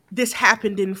that this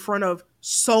happened in front of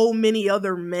so many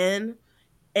other men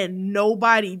and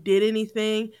nobody did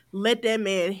anything. Let that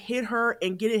man hit her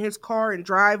and get in his car and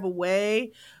drive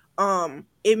away.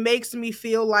 It makes me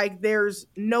feel like there's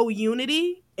no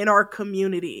unity in our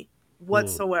community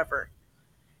whatsoever.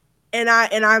 And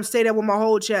I'm saying that with my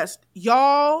whole chest.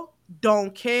 Y'all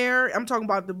don't care. I'm talking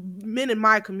about the men in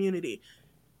my community.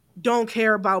 Don't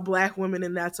care about Black women,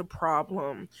 and that's a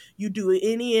problem. You do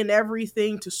any and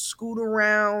everything to scoot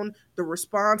around the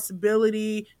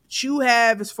responsibility that you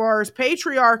have as far as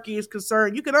patriarchy is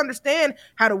concerned. You can understand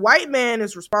how the white man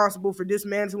is responsible for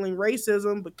dismantling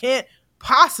racism, but can't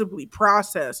possibly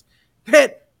process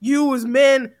that you as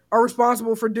men are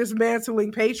responsible for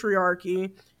dismantling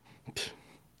patriarchy.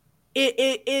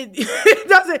 It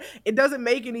doesn't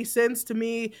make any sense to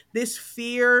me, this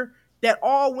fear that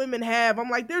all women have. I'm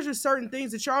like, there's just certain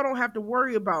things that y'all don't have to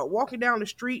worry about walking down the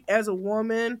street as a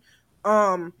woman.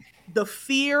 The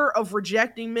fear of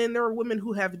rejecting men. There are women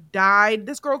who have died.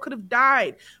 This girl could have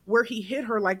died where he hit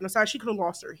her, like Nasai. She could have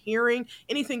lost her hearing.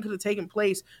 Anything could have taken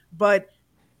place, but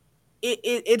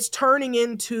it's turning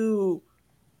into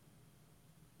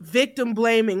victim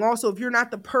blaming. Also, if you're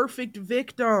not the perfect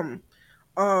victim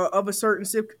of a certain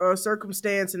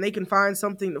circumstance, and they can find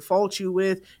something to fault you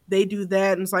with, they do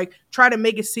that, and it's like, try to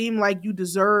make it seem like you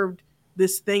deserved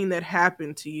this thing that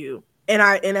happened to you. And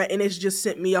it's just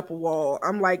sent me up a wall.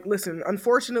 I'm like, listen,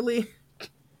 unfortunately,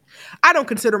 I don't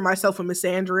consider myself a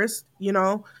misandrist,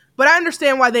 but I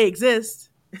understand why they exist.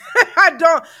 I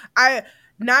don't. I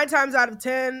 9 times out of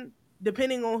 10,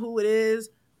 depending on who it is,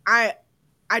 I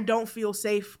don't feel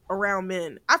safe around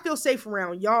men. I feel safe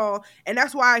around y'all. And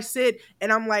that's why I sit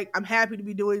and I'm like, I'm happy to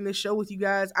be doing this show with you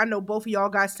guys. I know both of y'all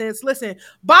got sense. Listen,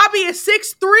 Bobby is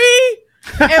 6'3",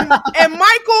 and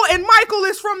Michael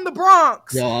is from the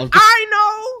Bronx. Yo, I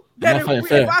know that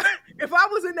if I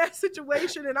was in that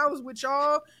situation and I was with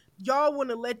y'all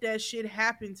wouldn't have let that shit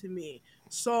happen to me.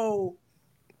 So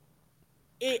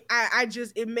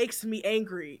it makes me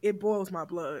angry. It boils my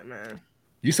blood, man.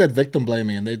 You said victim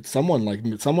blaming, and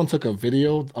someone took a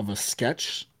video of a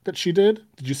sketch that she did.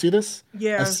 Did you see this?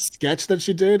 Yeah. A sketch that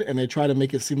she did, and they try to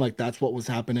make it seem like that's what was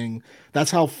happening.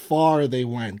 That's how far they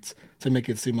went to make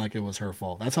it seem like it was her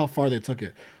fault. That's how far they took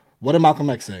it. What did Malcolm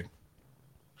X say?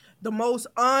 The most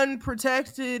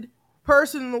unprotected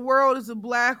person in the world is a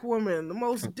Black woman. The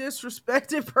most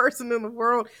disrespected person in the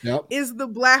world is the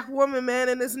Black woman, man.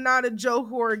 And it's not a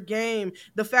joke or a game.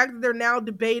 The fact that they're now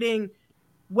debating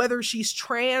whether she's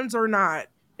trans or not,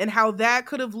 and how that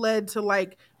could have led to,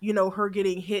 like, her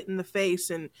getting hit in the face,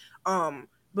 and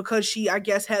because she, I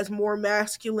guess, has more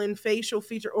masculine facial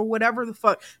feature or whatever the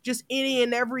fuck, just any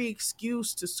and every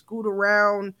excuse to scoot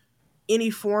around any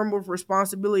form of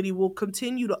responsibility will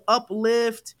continue to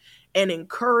uplift and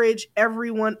encourage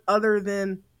everyone other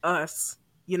than us.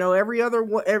 Every other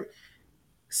one,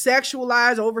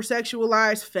 sexualize, over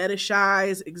sexualize,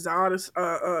 fetishize,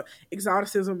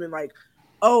 exoticism, and like,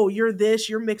 oh, you're this,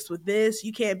 you're mixed with this,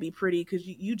 you can't be pretty because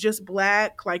you just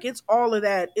Black. Like, it's all of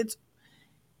that.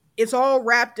 It's all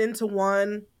wrapped into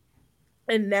one.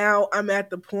 And now I'm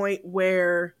at the point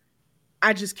where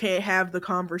I just can't have the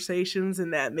conversations,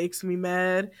 and that makes me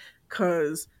mad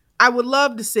because I would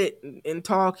love to sit and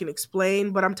talk and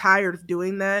explain, but I'm tired of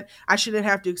doing that. I shouldn't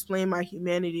have to explain my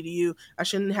humanity to you. I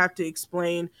shouldn't have to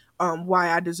explain why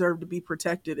I deserve to be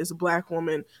protected as a black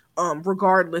woman,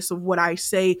 regardless of what I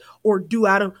say or do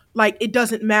out of, like, it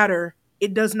doesn't matter.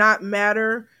 It does not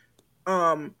matter.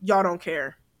 Y'all don't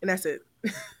care. And that's it.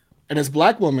 And it's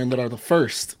black women that are the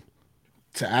first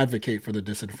to advocate for the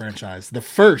disenfranchised, the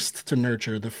first to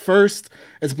nurture, the first.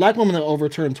 It's black women that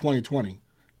overturned 2020.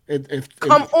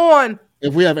 Come on.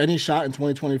 If we have any shot in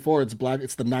 2024, it's black.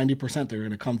 It's the 90% that are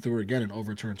going to come through again and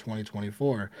overturn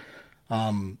 2024.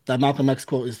 That Malcolm X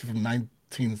quote is from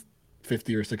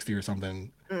 1950 or 60 or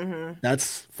something. Mm-hmm.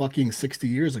 That's fucking 60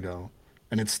 years ago,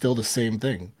 and it's still the same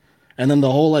thing. And then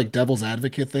the whole like devil's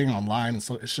advocate thing online,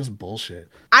 so it's just bullshit.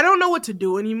 I don't know what to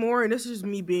do anymore, and this is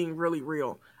me being really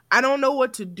real. I don't know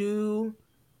what to do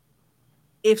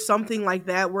if something like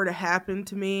that were to happen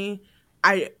to me.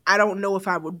 I don't know if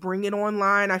I would bring it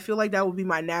online. I feel like that would be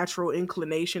my natural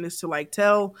inclination, is to like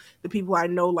tell the people I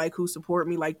know, like, who support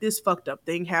me, like, this fucked up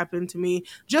thing happened to me,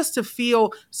 just to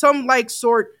feel some like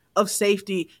sort of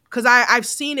safety, because I've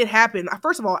seen it happen.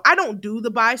 First of all, I don't do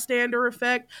the bystander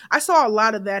effect. I saw a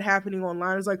lot of that happening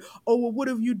online. It's like, oh, well, what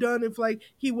have you done if like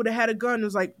he would have had a gun?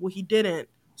 It's like, well, he didn't.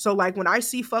 So like when I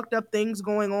see fucked up things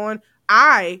going on,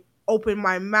 I open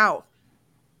my mouth.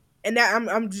 And that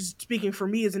I'm just speaking for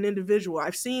me as an individual.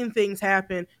 I've seen things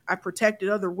happen. I protected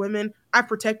other women. I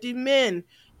protected men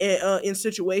in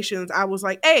situations. I was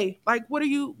like, hey, like, what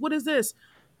is this?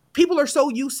 People are so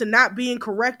used to not being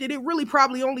corrected. It really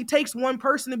probably only takes one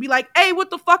person to be like, hey,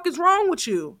 what the fuck is wrong with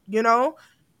you? You know?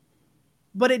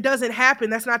 But it doesn't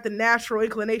happen. That's not the natural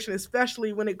inclination,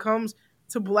 especially when it comes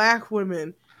to black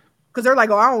women. Because they're like,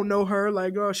 oh, I don't know her.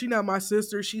 Like, oh, she's not my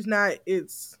sister. She's not.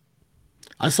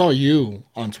 I saw you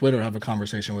on Twitter have a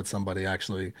conversation with somebody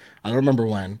actually. I don't remember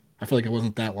when. I feel like it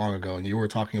wasn't that long ago, and you were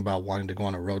talking about wanting to go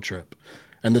on a road trip.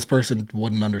 And this person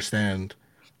wouldn't understand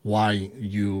why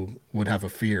you would have a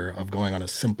fear of going on a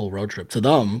simple road trip. To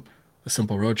them, a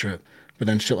simple road trip. But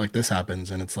then shit like this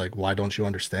happens and it's like, why don't you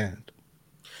understand?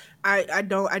 I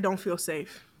don't feel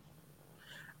safe.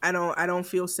 I don't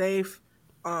feel safe.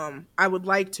 I would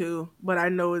like to, but I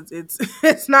know it's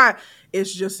it's not,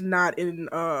 it's just not in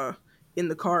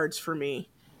the cards for me.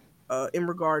 In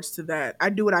regards to that,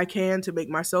 I do what I can to make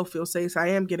myself feel safe. So I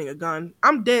am getting a gun.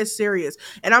 I'm dead serious,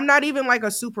 and I'm not even like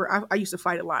a super. I used to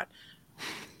fight a lot,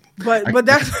 but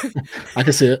that's I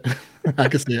can see it. I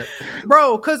can see it.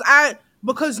 bro,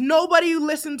 because nobody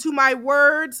listened to my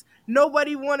words.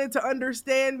 Nobody wanted to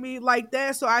understand me like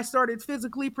that. So I started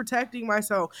physically protecting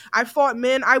myself. I fought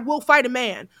men. I will fight a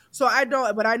man. So I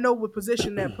don't, but I know what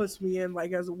position that puts me in,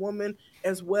 like as a woman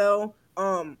as well.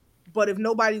 But if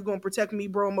nobody's gonna protect me,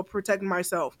 bro, I'm gonna protect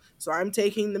myself. So I'm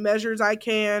taking the measures I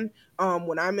can.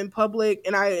 When I'm in public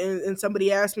and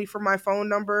somebody asks me for my phone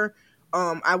number,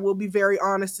 I will be very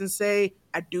honest and say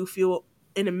I do feel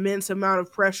an immense amount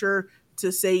of pressure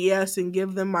to say yes and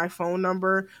give them my phone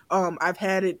number. I've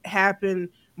had it happen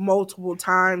multiple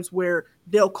times where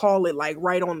they'll call it like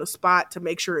right on the spot to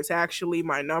make sure it's actually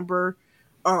my number,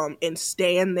 and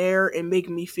stand there and make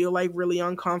me feel like really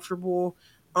uncomfortable.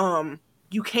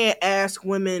 You can't ask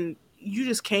women. You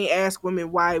just can't ask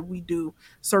women why we do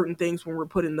certain things when we're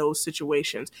put in those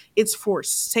situations. It's for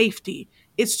safety.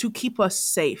 It's to keep us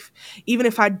safe. Even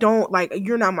if I don't like,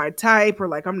 you're not my type, or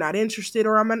like I'm not interested,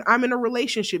 or I'm in a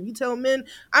relationship. You tell men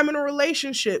I'm in a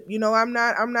relationship. You know, I'm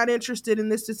not interested in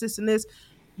this, and this.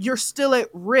 You're still at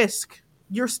risk.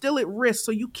 You're still at risk.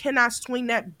 So you cannot swing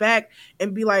that back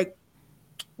and be like,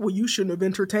 well, you shouldn't have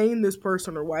entertained this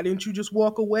person, or why didn't you just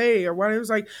walk away, or why. It was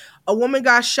like a woman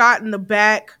got shot in the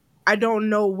back. I don't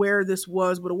know where this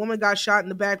was, but a woman got shot in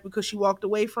the back because she walked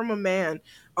away from a man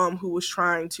who was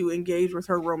trying to engage with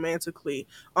her romantically.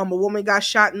 A woman got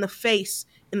shot in the face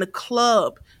in the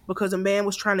club because a man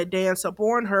was trying to dance up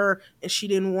on her, and she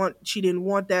didn't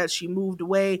want that. She moved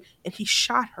away, and he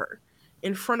shot her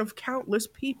in front of countless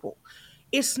people.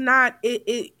 It's not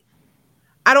it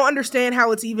I don't understand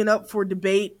how it's even up for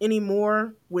debate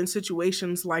anymore when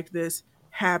situations like this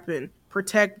happen.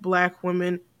 Protect black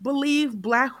women, believe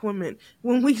black women.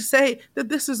 When we say that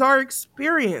this is our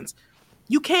experience,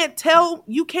 you can't tell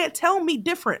me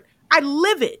different. I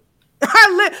live it.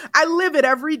 I live it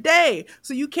every day.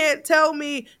 So you can't tell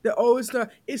me that, oh,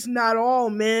 it's not all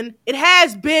men. It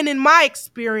has been in my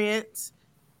experience.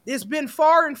 It's been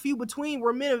far and few between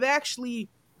where men have actually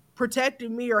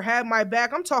protected me or had my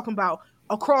back. I'm talking about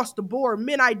across the board.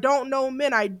 Men I don't know,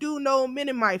 men I do know, men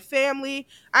in my family.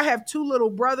 I have two little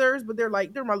brothers, but they're my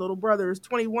little brothers,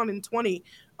 21 and 20.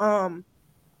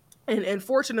 And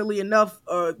fortunately enough,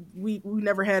 we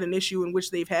never had an issue in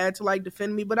which they've had to like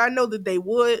defend me, but I know that they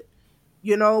would,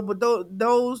 but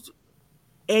those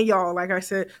and y'all, like I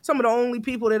said, some of the only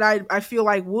people that I feel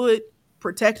like would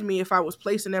protect me if I was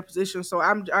placed in that position. So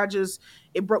I just,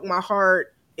 it broke my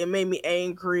heart. It made me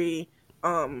angry.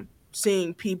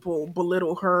 Seeing people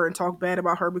belittle her and talk bad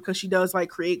about her because she does like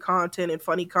create content and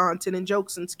funny content and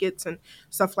jokes and skits and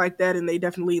stuff like that. And they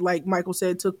definitely, like Michael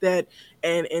said, took that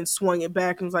and swung it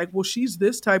back and was like, well, she's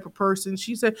this type of person.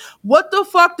 She said, what the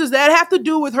fuck does that have to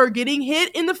do with her getting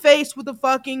hit in the face with a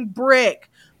fucking brick?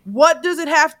 What does it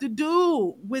have to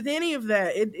do with any of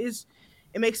that?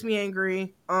 It makes me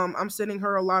angry. I'm sending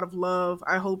her a lot of love.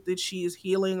 I hope that she is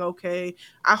healing okay.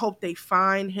 I hope they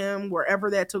find him wherever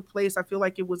that took place. I feel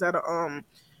like it was at a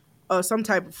some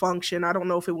type of function. I don't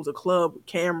know if it was a club with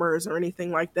cameras or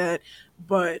anything like that,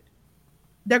 but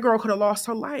that girl could have lost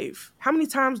her life. How many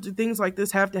times do things like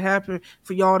this have to happen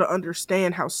for y'all to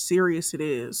understand how serious it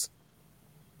is?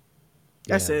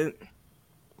 That's Yeah. it.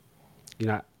 You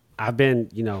know, I've been,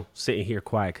 sitting here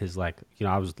quiet because, like,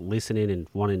 I was listening and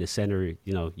wanting to center,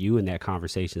 you in that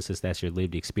conversation since that's your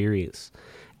lived experience.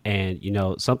 And,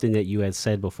 something that you had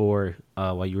said before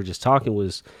while you were just talking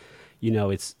was,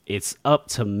 it's up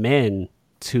to men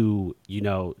to,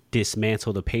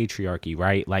 dismantle the patriarchy,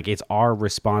 right? Like, it's our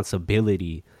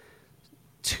responsibility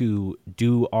to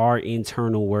do our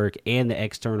internal work and the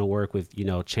external work with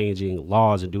changing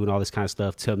laws and doing all this kind of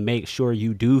stuff to make sure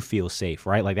you do feel safe,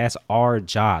 right? Like, that's our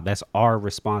job, that's our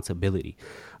responsibility.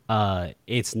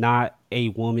 It's not a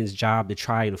woman's job to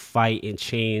try and fight and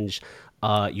change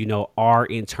our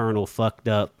internal fucked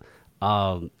up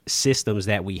systems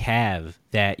that we have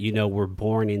that we're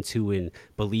born into and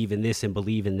believe in this and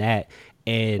believe in that.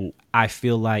 And I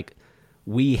feel like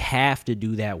we have to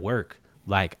do that work.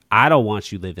 Like, I don't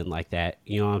want you living like that.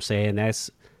 You know what I'm saying?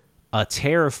 That's a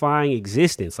terrifying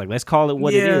existence. Like, let's call it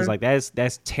what it Yeah. is. Like,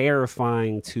 that's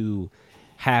terrifying to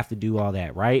have to do all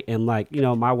that, right? And like,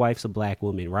 my wife's a black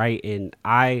woman, right? And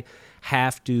I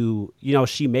have to,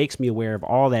 she makes me aware of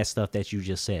all that stuff that you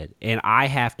just said. And I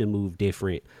have to move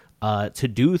different to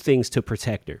do things to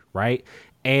protect her, right?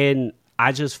 And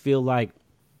I just feel like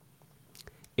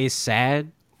it's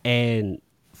sad. And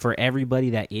for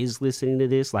everybody that is listening to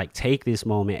this, like, take this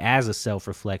moment as a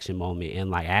self-reflection moment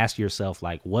and like ask yourself,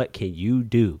 like, what can you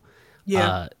do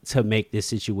Yeah. to make this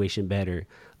situation better?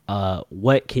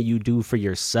 What can you do for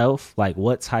yourself? Like,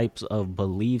 what types of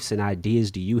beliefs and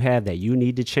ideas do you have that you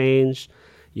need to change?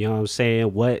 You know what I'm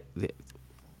saying? What,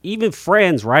 even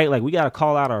friends, right? Like, we got to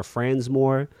call out our friends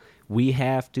more. We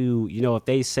have to, if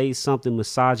they say something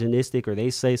misogynistic or they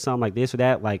say something like this or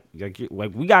that, like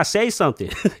we got to say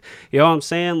something. You know what I'm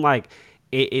saying? Like,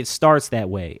 it starts that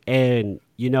way. And,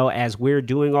 as we're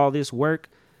doing all this work,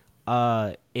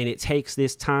 and it takes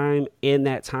this time, in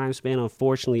that time span,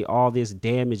 unfortunately, all this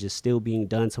damage is still being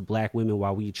done to black women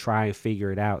while we try and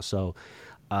figure it out. So,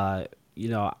 you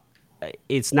know,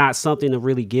 it's not something to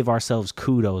really give ourselves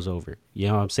kudos over. You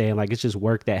know what I'm saying? Like, it's just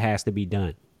work that has to be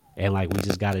done. And like, we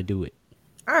just got to do it.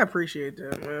 I appreciate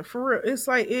that, man. For real. It's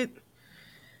like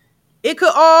it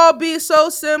could all be so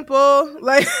simple.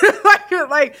 Like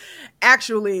like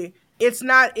actually, it's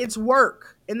not, it's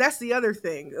work. And that's the other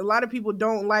thing. A lot of people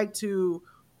don't like to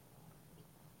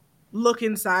look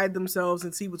inside themselves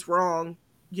and see what's wrong,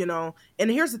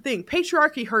 And here's the thing,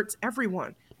 patriarchy hurts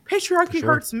everyone. For Patriarchy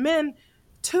sure. hurts men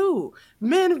too.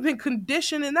 Men have been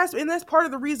conditioned, and that's part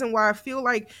of the reason why I feel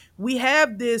like we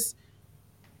have this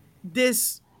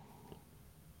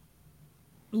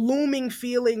looming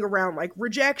feeling around like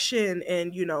rejection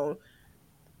and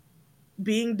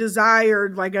being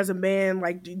desired, like as a man,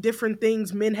 like different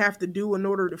things men have to do in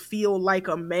order to feel like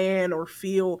a man or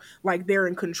feel like they're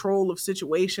in control of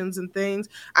situations and things.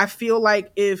 I feel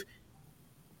like if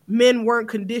men weren't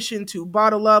conditioned to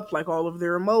bottle up like all of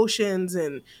their emotions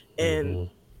and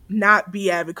Mm-hmm. not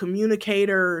be avid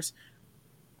communicators,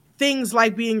 things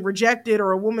like being rejected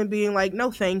or a woman being like no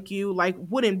thank you like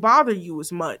wouldn't bother you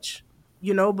as much,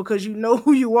 because you know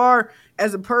who you are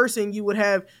as a person. You would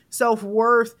have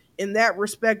self-worth in that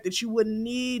respect, that you wouldn't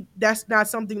need, that's not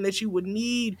something that you would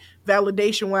need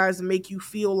validation wise to make you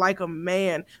feel like a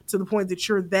man, to the point that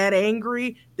you're that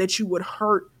angry that you would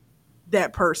hurt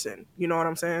that person. You know what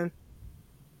I'm saying?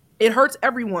 It hurts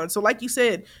everyone. So like you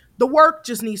said, the work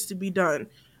just needs to be done.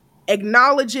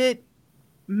 Acknowledge it,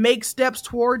 make steps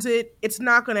towards it. It's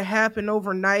not going to happen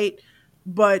overnight,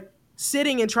 but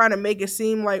sitting and trying to make it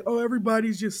seem like, oh,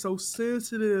 everybody's just so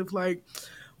sensitive, like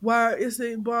why is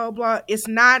it blah blah, it's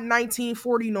not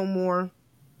 1940 no more.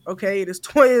 Okay, it's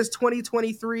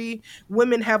 2023.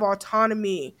 Women have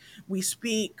autonomy. We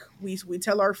speak. We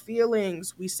tell our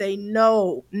feelings. We say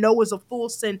no. No is a full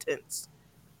sentence.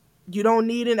 You don't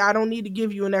need it. I don't need to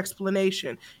give you an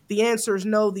explanation. The answer is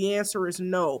no. The answer is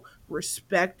no.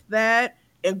 Respect that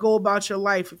and go about your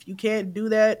life. If you can't do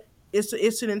that, it's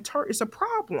a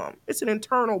problem. It's an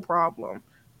internal problem.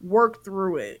 Work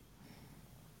through it.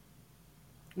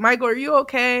 Michael, are you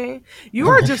okay?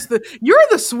 You're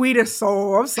the sweetest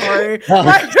soul. I'm sorry. No,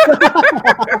 Like,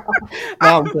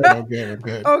 I'm good. I'm good. I'm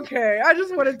good. okay, I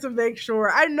just wanted to make sure.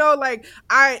 I know, like,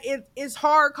 it's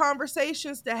hard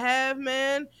conversations to have,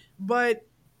 man, but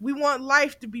we want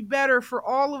life to be better for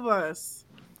all of us.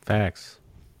 Facts.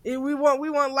 We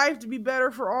want life to be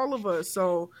better for all of us.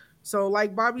 So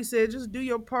like Bobby said, just do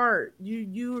your part.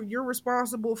 You're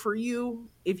responsible for you.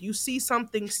 If you see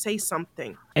something, say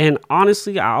something. And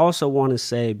honestly, I also want to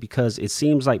say, because it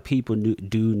seems like people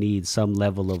do need some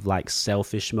level of like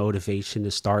selfish motivation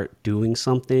to start doing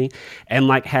something, and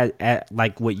like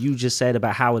like what you just said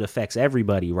about how it affects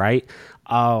everybody, right?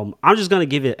 I'm just gonna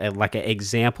give it like an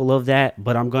example of that,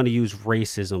 but I'm gonna use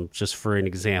racism just for an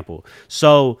example.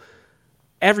 So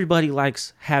everybody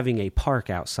likes having a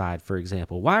park outside, for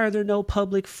example. Why are there no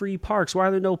public free parks? Why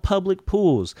are there no public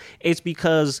pools? It's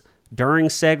because during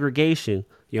segregation,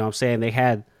 you know what I'm saying, they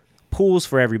had pools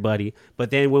for everybody,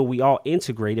 but then when we all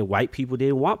integrated, white people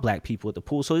didn't want black people at the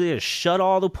pool, so they just shut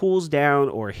all the pools down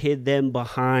or hid them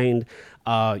behind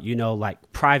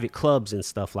like private clubs and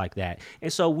stuff like that.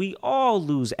 And so we all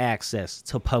lose access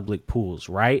to public pools,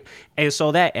 right? And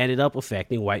so that ended up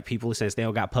affecting white people since they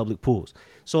don't got public pools.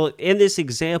 So in this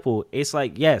example, it's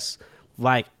like, yes,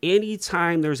 like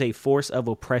anytime there's a force of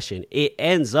oppression, it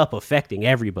ends up affecting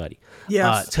everybody,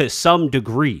 Yes. to some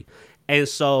degree. And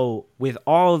so with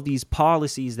all of these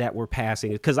policies that we're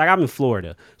passing, because like I'm in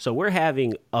Florida, so we're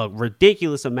having a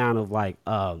ridiculous amount of like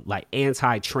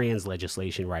anti-trans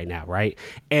legislation right now, right?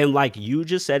 And like you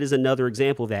just said is another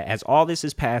example of that as all this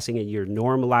is passing and you're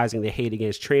normalizing the hate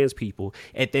against trans people,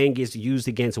 it then gets used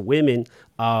against women,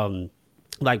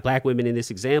 like black women in this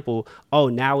example. Oh,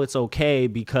 now it's okay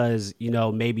because,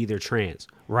 maybe they're trans,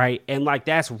 right? And like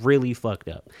that's really fucked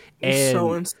up. It's And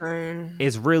so insane.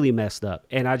 it's really messed up.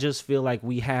 And I just feel like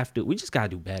we just gotta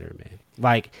do better, man.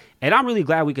 Like, and I'm really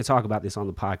glad we can talk about this on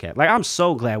the podcast. Like, I'm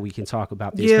so glad we can talk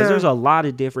about this because there's a lot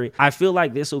of different, I feel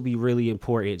like this will be really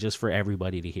important just for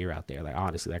everybody to hear out there. Like,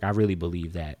 honestly, like I really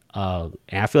believe that. And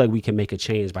I feel like we can make a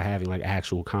change by having like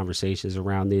actual conversations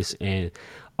around this. And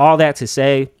all that to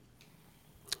say,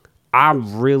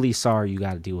 I'm really sorry you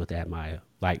got to deal with that, Maya.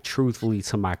 Like, truthfully,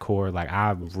 to my core, like,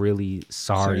 I'm really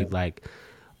sorry. Same. Like,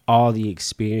 all the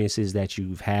experiences that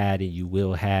you've had and you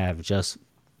will have just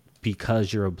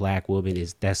because you're a black woman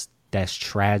that's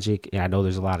tragic. And I know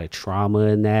there's a lot of trauma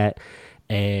in that.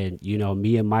 And,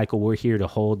 me and Michael, we're here to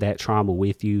hold that trauma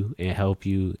with you and help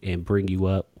you and bring you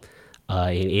up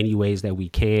in any ways that we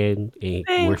can. And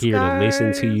we're Thanks, here to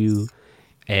listen to guys. you.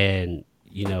 And,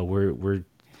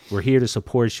 we're here to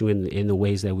support you in the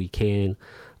ways that we can.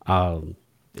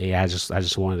 Yeah, I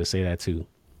just wanted to say that too.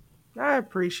 I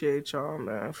appreciate y'all,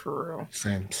 man, for real.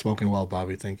 Same. Spoken well,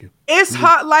 Bobby. Thank you. It's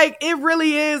hot, like it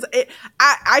really is.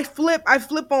 I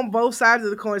flip on both sides of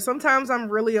the coin. Sometimes I'm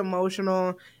really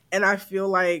emotional, and I feel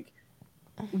like,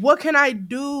 what can I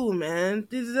do, man?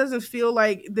 This doesn't feel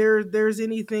like there's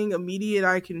anything immediate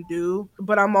I can do.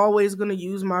 But I'm always gonna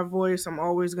use my voice. I'm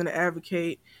always gonna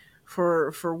advocate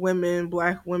for women,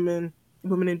 black women,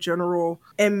 women in general,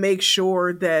 and make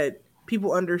sure that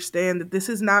people understand that this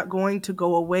is not going to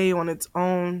go away on its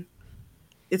own.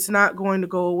 It's not going to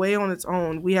go away on its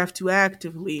own. We have to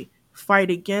actively fight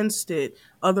against it.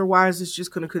 Otherwise, it's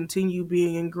just going to continue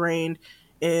being ingrained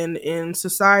in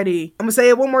society. I'm going to say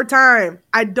it one more time.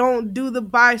 I don't do the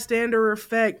bystander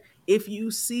effect. If you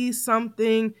see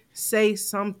something, say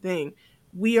something.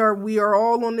 We are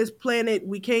all on this planet.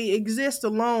 We can't exist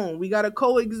alone. We got to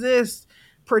coexist.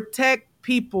 Protect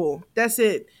people. That's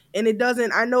it. And it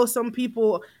doesn't, I know some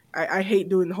people, I hate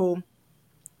doing the whole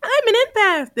I'm an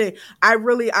empath thing.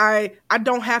 I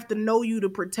don't have to know you to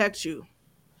protect you.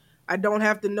 I don't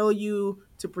have to know you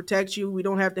to protect you. We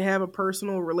don't have to have a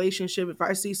personal relationship. If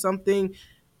I see something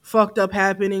fucked up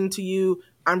happening to you,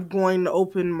 I'm going to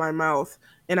open my mouth.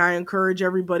 And I encourage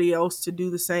everybody else to do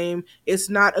the same. It's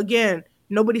not, again,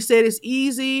 nobody said it's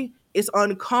easy. It's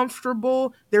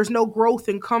uncomfortable. There's no growth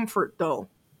in comfort, though.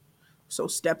 So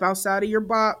step outside of your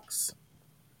box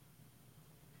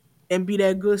and be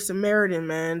that good Samaritan,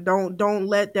 man. Don't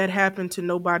let that happen to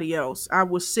nobody else. I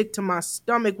was sick to my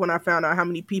stomach when I found out how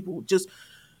many people just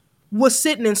was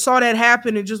sitting and saw that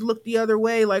happen and just looked the other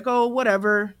way like, oh,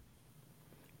 whatever.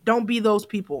 Don't be those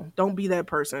people. Don't be that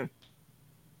person.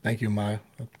 Thank you, Maya.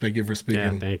 Thank you for speaking.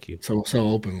 Yeah, thank you. So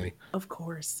openly. Of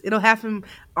course, it'll happen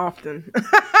often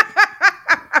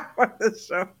on the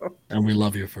show, and we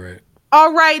love you for it.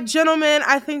 All right, gentlemen,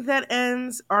 I think that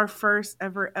ends our first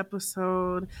ever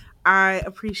episode. I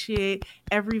appreciate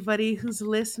everybody who's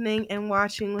listening and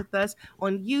watching with us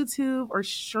on YouTube or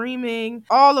streaming.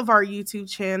 All of our YouTube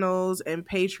channels and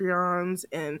Patreons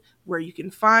and where you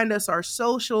can find us, our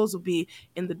socials will be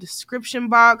in the description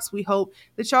box. We hope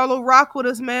that y'all will rock with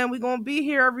us, man. We're going to be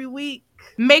here every week.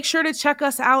 Make sure to check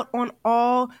us out on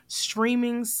all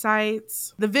streaming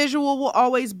sites. The visual will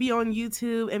always be on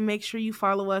YouTube, and make sure you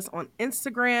follow us on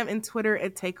Instagram and Twitter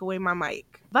at Take Away My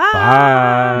Mic. Bye.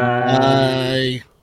 Bye. Bye.